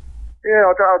 Yeah,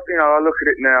 I look at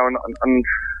it now and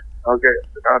I get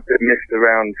a bit missed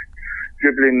around.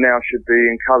 Dribbling now should be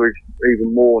encouraged even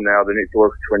more now than it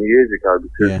was 20 years ago,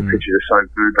 because the pitches are so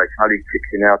good. They can only kick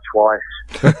you now twice.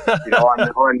 I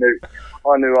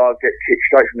knew I'd get kicked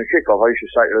straight from the kickoff. I used to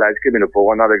say to the lads, "Give me the ball.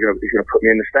 I know he's going to put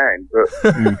me in the stand." But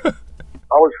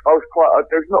I was quite.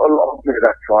 There's not a lot of me at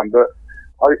that time, but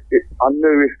I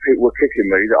knew if people were kicking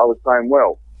me that I was playing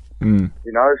well.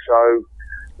 So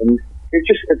And it's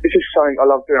just something I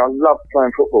love doing. I love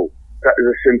playing football. That is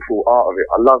a simple art of it.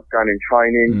 I love going in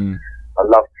training. I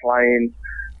love playing.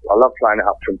 I love playing at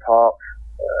Upton Park.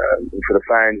 And for the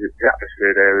fans, the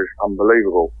atmosphere there is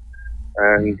unbelievable.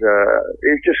 And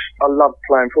I love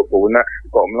playing football, and that's the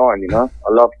bottom line, you know.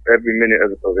 I love every minute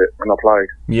of it when I play.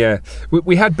 Yeah,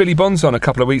 we had Billy Bonds on a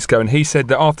couple of weeks ago, and he said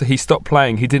that after he stopped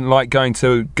playing, he didn't like going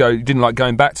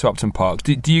back to Upton Park.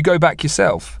 Do you go back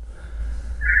yourself?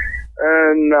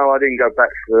 No, I didn't go back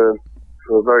for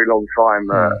a very long time.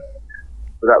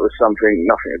 But that was nothing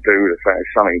to do with the fact,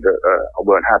 something that I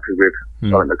weren't happy with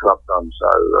something the club done. So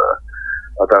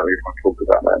I don't really want to talk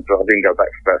about that. But I didn't go back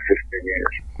for about 15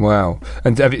 years. Wow!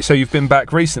 And so you've been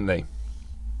back recently?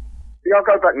 Yeah, I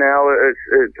go back now.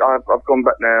 I've gone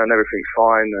back now, and everything's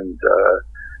fine. And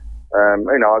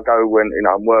you know, I go when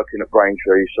I'm working at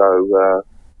Braintree. So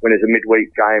when there's a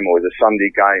midweek game or there's a Sunday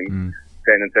game,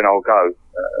 then I'll go.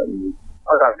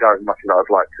 I don't go as much as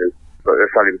I'd like to, but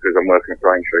it's only because I'm working at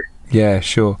Braintree. Yeah,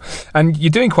 sure. And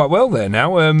you're doing quite well there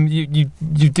now. You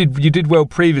did well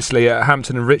previously at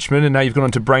Hampton and Richmond, and now you've gone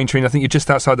on to Braintree, and I think you're just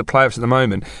outside the playoffs at the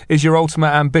moment. Is your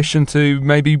ultimate ambition to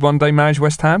maybe one day manage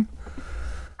West Ham?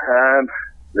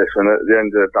 Listen, at the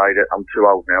end of the day, I'm too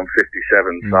old now. I'm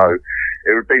 57, so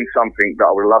it would have been something that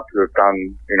I would love to have done,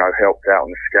 you know, helped out on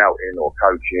the scouting or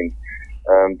coaching.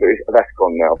 But that's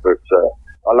gone now. But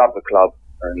I love the club.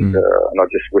 And I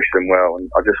just wish them well, and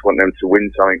I just want them to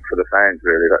win something for the fans.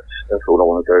 Really, that's all I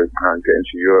want to do. Get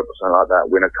into Europe or something like that,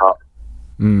 win a cup.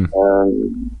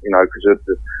 You know, because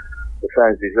the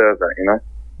fans deserve that. You know.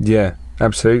 Yeah,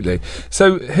 absolutely.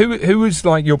 So, who was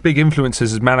like your big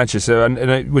influences as manager? So,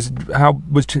 and was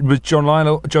John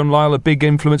Lyle a big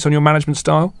influence on your management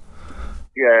style?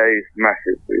 Yeah, he's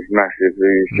massive. He's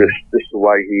just the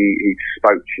way he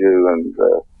spoke to you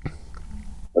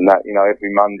and that, you know,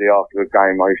 every Monday after a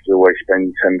game, I used to always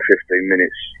spend 10, 15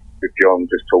 minutes with John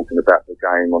just talking about the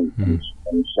game on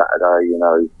Saturday, you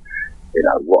know,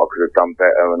 what I could have done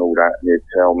better and all that, and he'd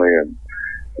tell me, and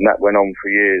that went on for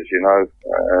years, you know,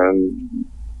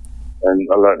 and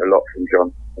I learnt a lot from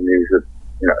John, and he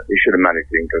should have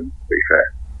managed England, to be fair,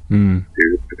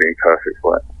 to being perfect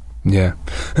for it. Yeah.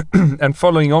 And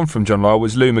following on from John Lyle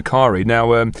was Lou Macari.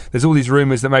 Now, there's all these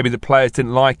rumours that maybe the players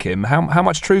didn't like him. How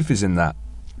much truth is in that?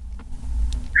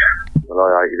 Well,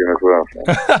 I hated him as well.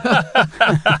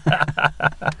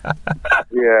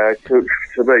 Yeah,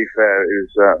 to be fair, it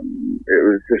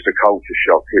was just a culture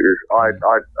shock. It was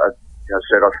I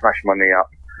said I smashed my knee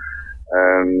up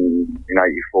in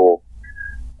 '84,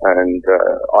 and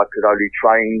I could only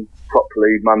train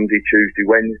properly Monday, Tuesday,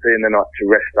 Wednesday, and then I had to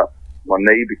rest up my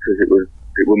knee because it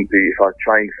wouldn't be, if I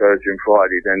trained Thursday and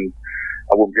Friday, then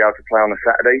I wouldn't be able to play on a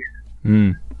Saturday.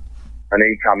 And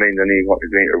he come in and he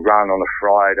wanted me to run on a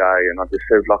Friday, and I just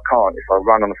said, well, I can't. If I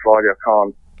run on a Friday, I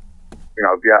can't,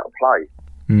 be able to play.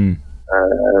 And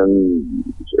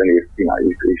he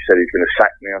said he's going to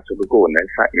sack me. I said, well, go on then,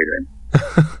 sack me then.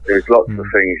 There's lots of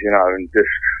things, and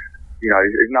just,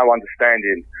 there's no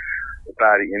understanding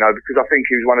about it, because I think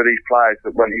he was one of these players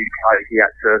that when he played, he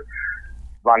had to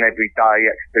run every day,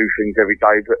 he had to do things every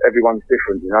day, but everyone's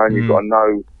different, and you've got to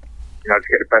know, to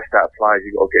get the best out of players,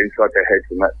 you've got to get inside their heads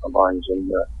and that sometimes, and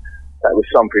that was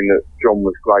something that John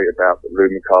was great about, that Lou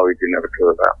Macari didn't have a clue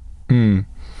about.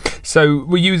 So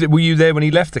were you there when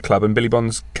he left the club and Billy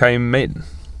Bonds came in?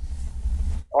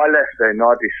 I left then.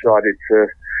 I decided to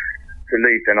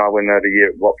leave. Then I went there the year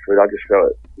at Watford. I just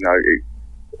felt, I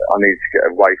needed to get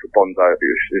away for Bonzo. It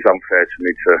was unfair to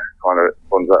me to kind of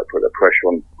Bonzo put the pressure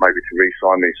on maybe to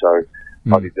re-sign me. So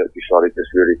I decided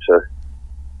just really to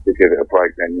give it a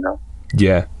break then,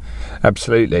 Yeah,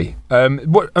 absolutely.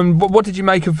 What did you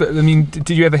make of? I mean,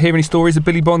 did you ever hear any stories of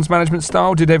Billy Bonds' management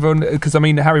style? Did everyone? Because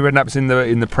Harry Redknapp's in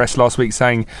the press last week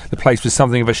saying the place was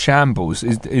something of a shambles.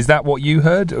 Is that what you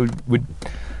heard? Or would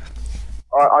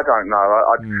I don't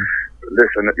know.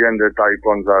 Listen, at the end of the day,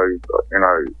 Bonzo,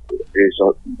 is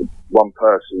one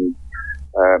person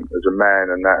as a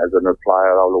man, and that as a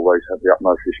player, I'll always have the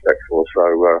utmost respect for. So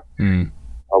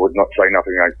I would not say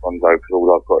nothing against Bonzo because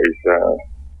all I've got is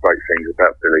great things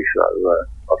about Billy. So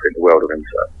I think the world of him.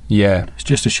 So yeah, it's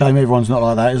just a shame everyone's not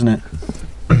like that, isn't it?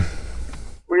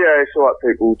 Well, yeah, it's all right.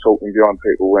 People talking behind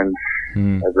people when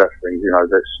they've left things.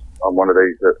 I'm one of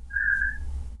these that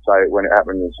say it when it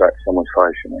happens and say it to someone's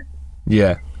face.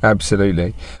 Yeah,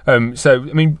 absolutely. So,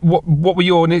 I mean, what were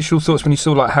your initial thoughts when you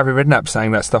saw Harry Redknapp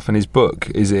saying that stuff in his book?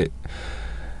 Is it?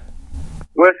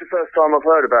 Well, it's the first time I've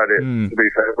heard about it. To be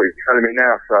fair, but he's telling me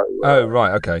now. So. Oh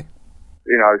right, okay.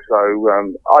 So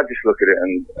I just look at it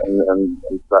and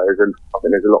say I think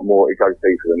there's a lot more. It goes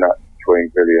deeper than that between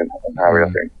Billy and Harry. I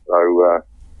think so.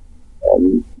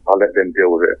 I let them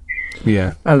deal with it.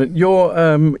 Yeah. Alan,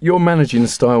 your managing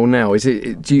style now, is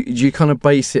it? Do you kind of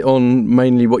base it on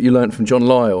mainly what you learnt from John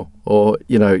Lyall, or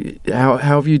how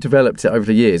have you developed it over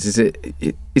the years? Is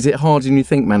it harder than you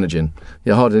think managing?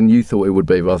 Harder than you thought it would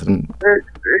be, rather than?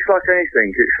 It's like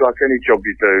anything. It's like any job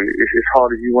you do. It's as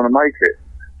hard as you want to make it.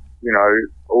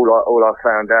 All I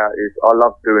found out is I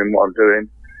love doing what I'm doing.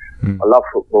 I love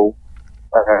football.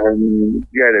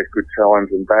 There's good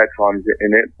times and bad times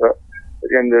in it, but at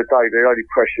the end of the day, the only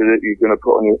pressure that you're going to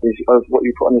put on you is what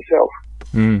you put on yourself.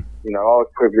 I was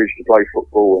privileged to play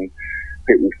football, and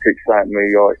people keep saying to me,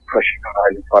 it's pressure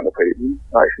in front of people.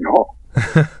 No, it's not.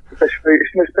 It's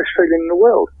the best feeling in the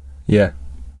world. Yeah.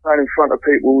 Playing in front of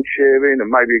people, cheering, and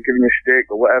maybe giving you a stick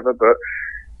or whatever, but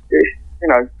it's,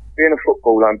 being a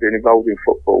footballer and being involved in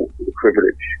football is a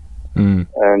privilege.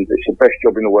 And it's the best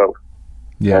job in the world.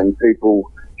 Yeah. And people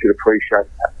should appreciate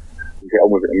that. Get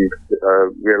on with it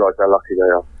and realise how lucky they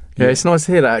are. Yeah, it's nice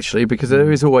to hear that, actually, because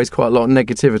there is always quite a lot of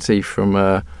negativity from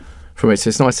it. So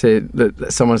it's nice to hear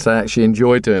that someone say actually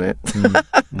enjoy doing it.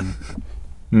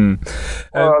 Well,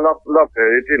 I loved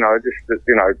it.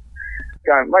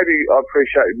 Maybe I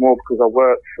appreciate it more because I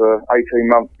worked for 18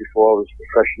 months before I was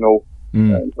professional. So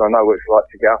I know what it's like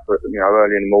to get up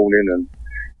early in the morning and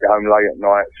get home late at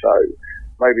night. So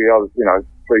maybe I was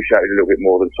appreciate it a little bit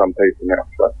more than some people now.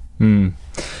 So.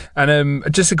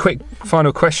 And just a quick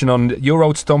final question on your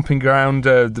old stomping ground,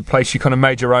 the place you kind of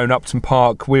made your own, Upton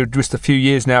Park. We're just a few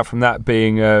years now from that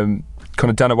being kind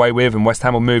of done away with, and West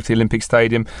Ham will move to the Olympic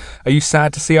Stadium. Are you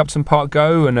sad to see Upton Park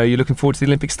go, and are you looking forward to the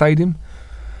Olympic Stadium?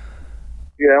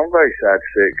 Yeah, I'm very sad to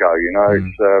see it go.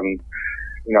 It's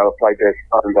I played there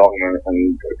so long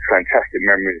and fantastic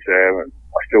memories there, and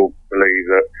I still believe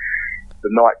that the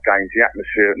night games, the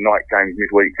atmosphere at night games,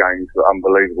 midweek games were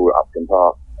unbelievable at Upton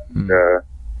Park.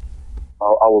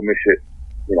 I will miss it,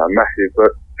 massive,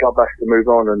 but club has to move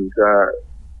on, and the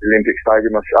Olympic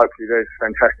Stadium, hopefully there's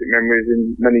fantastic memories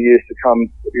in many years to come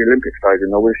at the Olympic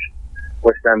Stadium. I wish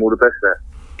West Ham all the best there.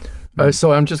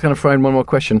 Sorry, I'm just going to throw in one more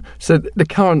question. So the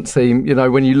current team, do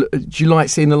you like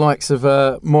seeing the likes of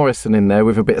Morrison in there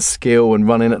with a bit of skill and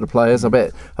running at the players? I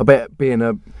bet being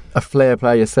a flair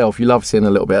player yourself, you love seeing a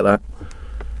little bit of that.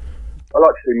 I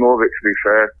like to see more of it, to be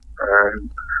fair.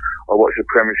 I watch the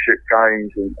Premiership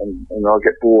games and I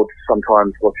get bored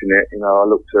sometimes watching it. I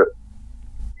looked at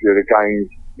the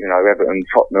games, Everton,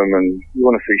 Tottenham, and you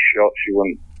want to see shots, you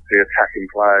want to see attacking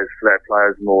players, flair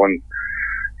players more. And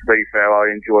to be fair,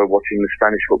 I enjoy watching the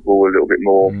Spanish football a little bit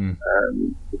more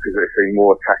because they seem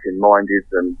more attacking minded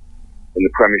than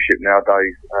the Premiership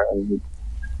nowadays.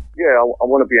 I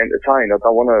want to be entertained. I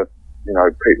don't want to,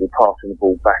 people passing the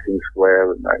ball back in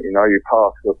square and that. You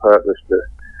pass for a purpose to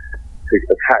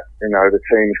attack, the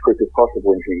team as quick as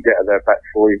possible, and if you can get at their back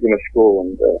four, you're going to score.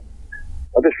 And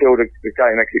I just feel the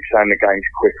game, they keep saying the game's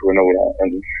quicker and all that,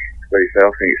 and to be fair,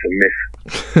 I think it's a myth.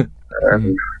 A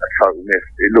total myth.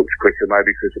 It looks quicker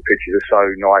maybe because the pitches are so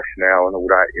nice now and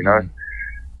all that,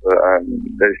 but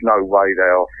there's no way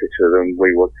they are fitter than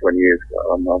we were 20 years ago.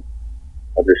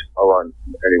 I won't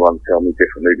anyone tell me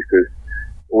differently, because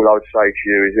all I would say to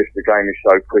you is, if the game is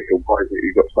so quick, why is it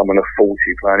you've got someone of 40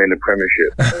 playing in the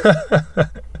Premiership?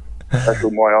 That's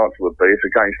all my answer would be. If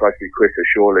the game's supposed to be quicker,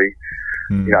 surely,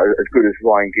 as good as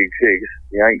Ryan Giggs is,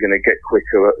 he ain't going to get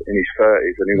quicker in his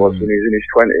 30s than he was when he was in his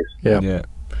 20s.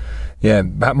 Yeah.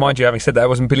 Mind you, having said that,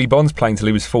 wasn't Billy Bonds playing till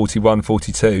he was 41,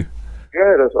 42?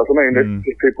 Yeah, that's what I mean. There's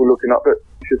just people looking up, but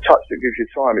it's a touch that gives you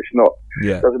time. It's not.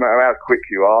 It doesn't matter how quick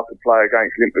you are to play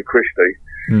against Limpert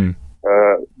Christie.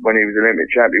 When he was Olympic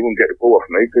champion, he wouldn't get the ball off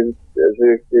me because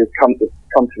he'd come to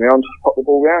me and just pop the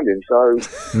ball around him. So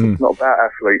it's not about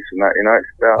athletes and that,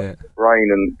 it's about brain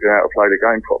and being able to play the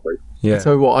game properly. Yeah.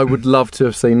 So what, I would love to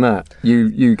have seen that.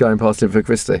 You going past him for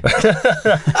Christie.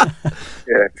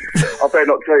 Yeah. I better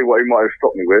not tell you what he might have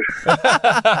stopped me with.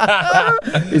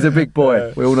 He's a big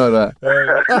boy. We all know that.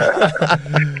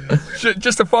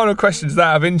 Just a final question, is that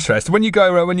out of interest? When you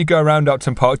go around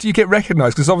Upton Park, do you get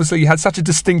recognised? Because obviously you had such a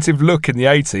distinctive look in the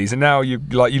 80s, and now you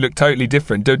look totally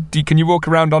different. Can you walk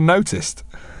around unnoticed?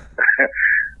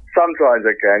 Sometimes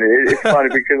I can. It's funny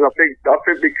because I think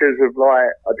because of I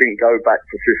didn't go back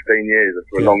for 15 years or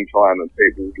for a long time, and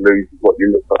people lose what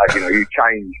you look like. You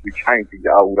change. We change as you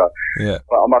get older. Yeah.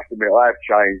 But I must admit, I have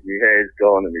changed. My hair's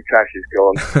gone and my tash is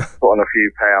gone. Put on a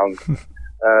few pounds.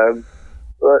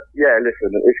 But yeah, listen,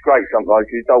 it's great sometimes.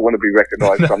 You don't want to be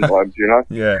recognised sometimes,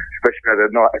 Yeah. Especially at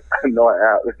a night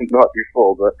out the night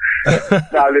before. But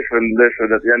no, listen.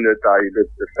 At the end of the day, the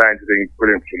fans have been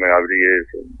brilliant for me over the years,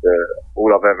 and all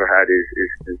I've ever had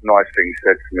is nice things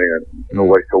said to me, and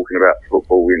always talking about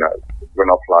football. When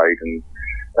I played, and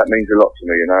that means a lot to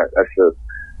me. You know,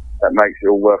 that makes it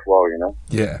all worthwhile. You know.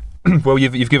 Yeah. Well,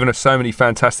 you've given us so many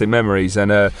fantastic memories,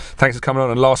 and thanks for coming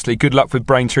on. And lastly, good luck with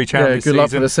Braintree Town this season. Good luck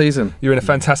for the season. You're in a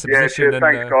fantastic position. Cheers,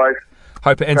 thanks, guys.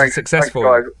 Hope it ends successful.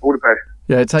 Thanks, guys. All the best.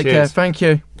 Yeah, take care. Thank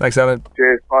you. Thanks, Alan.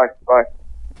 Cheers. Bye.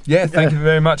 Yeah, thank you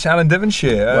very much, Alan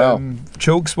Devonshire. Wow.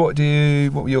 Chalks, what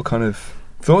were your kind of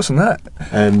thoughts on that?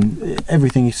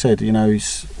 Everything he said, you know,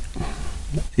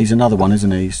 he's another one,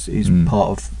 isn't he? He's part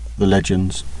of the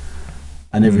legends,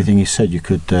 and everything he said, you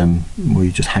could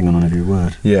you just hang on every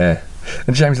word. Yeah.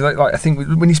 And James, like I think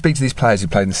when you speak to these players who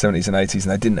played in the 70s and 80s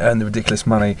and they didn't earn the ridiculous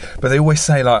money, but they always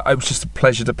say like, it was just a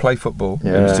pleasure to play football.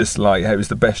 Yeah. It was just like, it was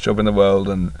the best job in the world.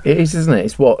 And it is, isn't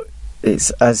it? It's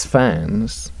as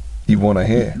fans you want to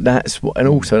hear. That's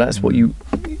what you,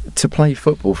 to play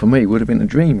football for me would have been a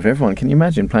dream for everyone. Can you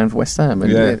imagine playing for West Ham?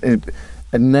 And,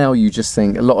 and now you just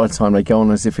think a lot of the time they go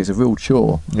on as if it's a real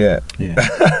chore. Yeah. You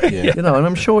know, and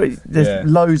I'm sure there's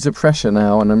loads of pressure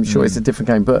now, and I'm sure it's a different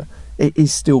game, but it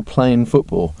is still playing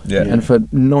football. And for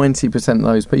 90% of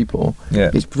those people,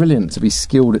 it's brilliant to be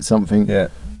skilled at something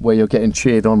where you're getting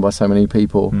cheered on by so many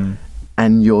people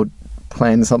and you're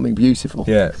playing something beautiful.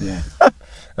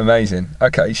 Amazing.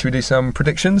 Okay, should we do some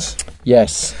predictions?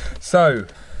 Yes. So,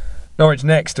 Norwich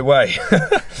next away.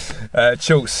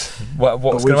 Chalks,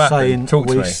 what's going to happen? Talk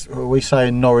to me. Are we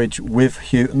saying Norwich with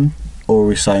Houghton, or are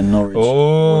we saying Norwich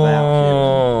without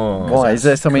Houghton? Why? Is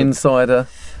there some insider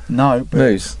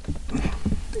news?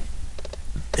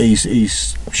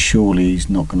 He's surely he's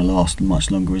not going to last much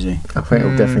longer, is he? I think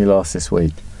he'll definitely last this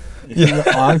week.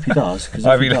 I hope he does, because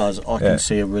if he does, I can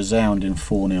see a resounding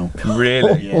 4-0.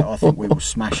 Really? Yeah, I think we will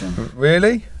smash him.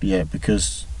 Really? Yeah,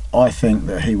 because I think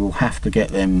that he will have to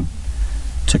get them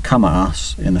to come at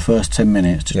us in the first 10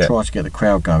 minutes to try to get the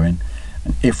crowd going,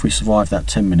 and if we survive that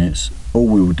 10 minutes, all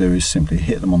we will do is simply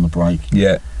hit them on the break.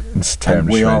 And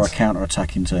we are a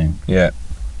counter-attacking team.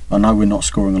 I know we're not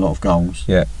scoring a lot of goals,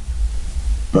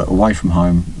 but away from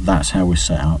home, that's how we're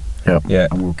set up.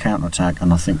 And we'll counter-attack,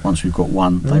 and I think once we've got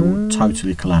one, they will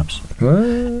totally collapse.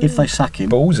 If they sack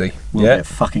him, ballsy, we'll get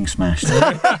fucking smashed.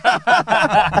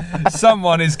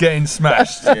 Someone is getting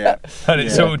smashed, and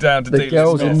it's all down to the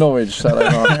girls in Norwich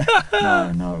Saturday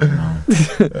night. No.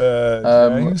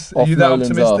 James, are you that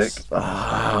optimistic?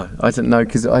 I don't know,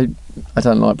 because I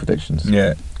don't like predictions.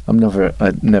 I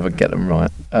never get them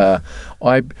right.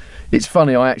 It's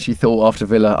funny, I actually thought after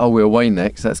Villa, we're away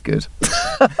next, that's good.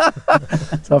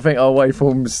 So I think our away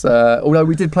forms, although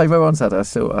we did play very well on Saturday,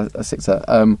 still a sixer,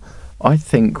 I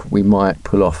think we might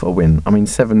pull off a win. I mean,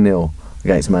 7-0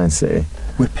 against Man City.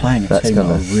 We're playing a team that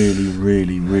are really,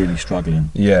 really, really struggling.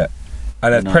 And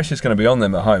the pressure's going to be on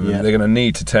them at home. They're going to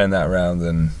need to turn that around.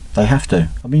 And they have to.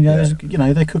 I mean, you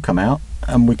know, they could come out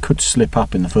and we could slip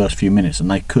up in the first few minutes and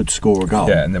they could score a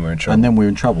goal. And then we're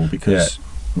in trouble. Because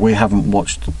we haven't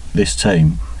watched this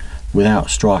team without a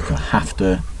striker have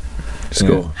to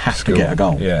score, to get a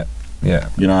goal. You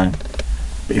know,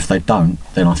 but if they don't,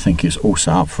 then I think it's all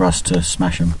set up for us to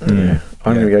smash them.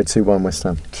 I'm going to go 2-1 West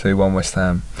Ham. 2-1 West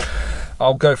Ham.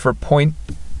 I'll go for a point,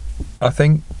 I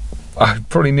think.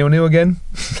 Probably 0-0 again.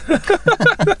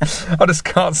 I just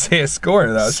can't see a scoring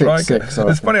without a striker.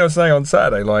 It's funny, I was saying on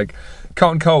Saturday, like,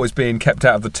 Carlton Cole is being kept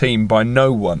out of the team by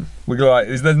no one. We're like,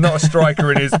 there's not a striker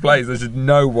in his place. There's just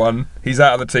no one. He's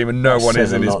out of the team and no one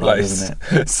is in his place.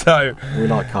 So we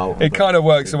like Carlton. It kind of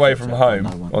works away from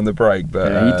home on the break.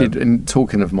 But he did. And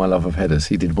talking of my love of headers,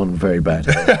 he did one very bad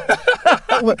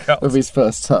with his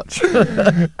first touch.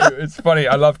 It's funny.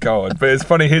 I love Carlton, but it's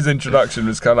funny. His introduction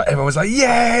was kind of like everyone was like,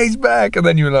 "Yeah, he's back," and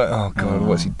then you were like, "Oh God,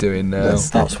 what's he doing now?"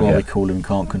 That's why we call him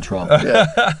Can't Control.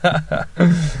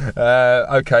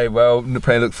 Okay, well,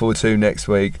 look forward to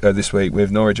this week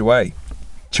with Norwich away.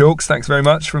 Chalks, thanks very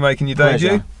much for making your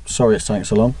debut. Sorry it's taken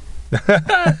so long.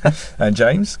 And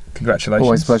James, congratulations.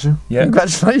 Always a pleasure.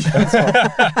 Congratulations.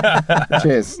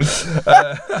 Cheers.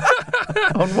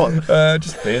 On what?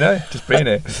 Just being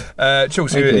here.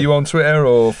 Chalks, are you on Twitter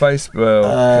or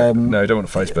Facebook? No, don't want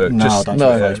Facebook. No, I don't do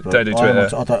Facebook. Don't do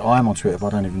Twitter. I am on Twitter, but I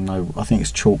don't even know. I think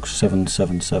it's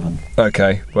Chalks777.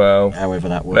 Okay, well, however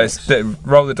that works. Let's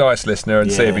roll the dice, listener,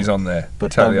 and see if he's on there.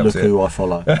 But totally don't look who I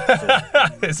follow.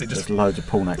 There's loads of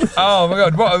porn actors. Oh my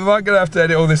God, what, am I going to have to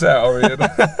edit all this out?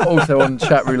 Also on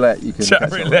Chat Roulette, you can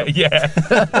Chat Roulette, Get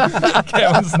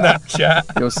on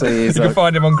Snapchat. You'll see you can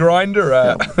find him on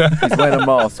Grindr. He's wearing a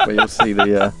mask, but you'll see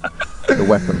the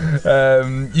weapon.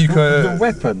 The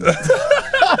weapon.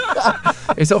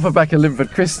 It's off the back of Linford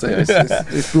Christie.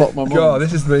 It's blocked my mind. God,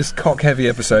 this is the most cock-heavy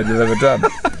episode we've ever done.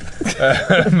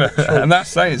 And that's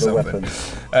saying something.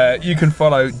 You can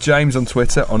follow James on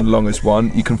Twitter on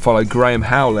LongAs1. You can follow Graham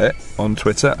Howlett on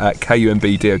Twitter at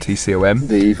KUMBDOTCOM.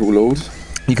 The Evil Lord.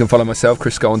 You can follow myself,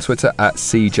 Chris Skull, on Twitter at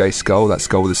CJSkull, that's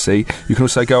Skull with a C. You can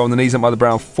also go on the Knees Up Mother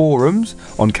Brown forums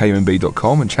on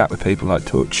KUMB.com and chat with people like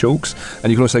Chalks.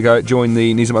 And you can also join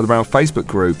the Knees Up Mother Brown Facebook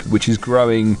group, which is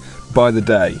growing by the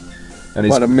day. And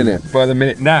by the minute. By the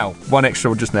minute now. One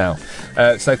extra just now.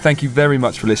 So thank you very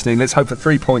much for listening. Let's hope for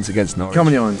 3 points against Norwich. Come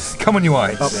on, you irons. Come on, you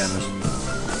irons. Up the Hammers.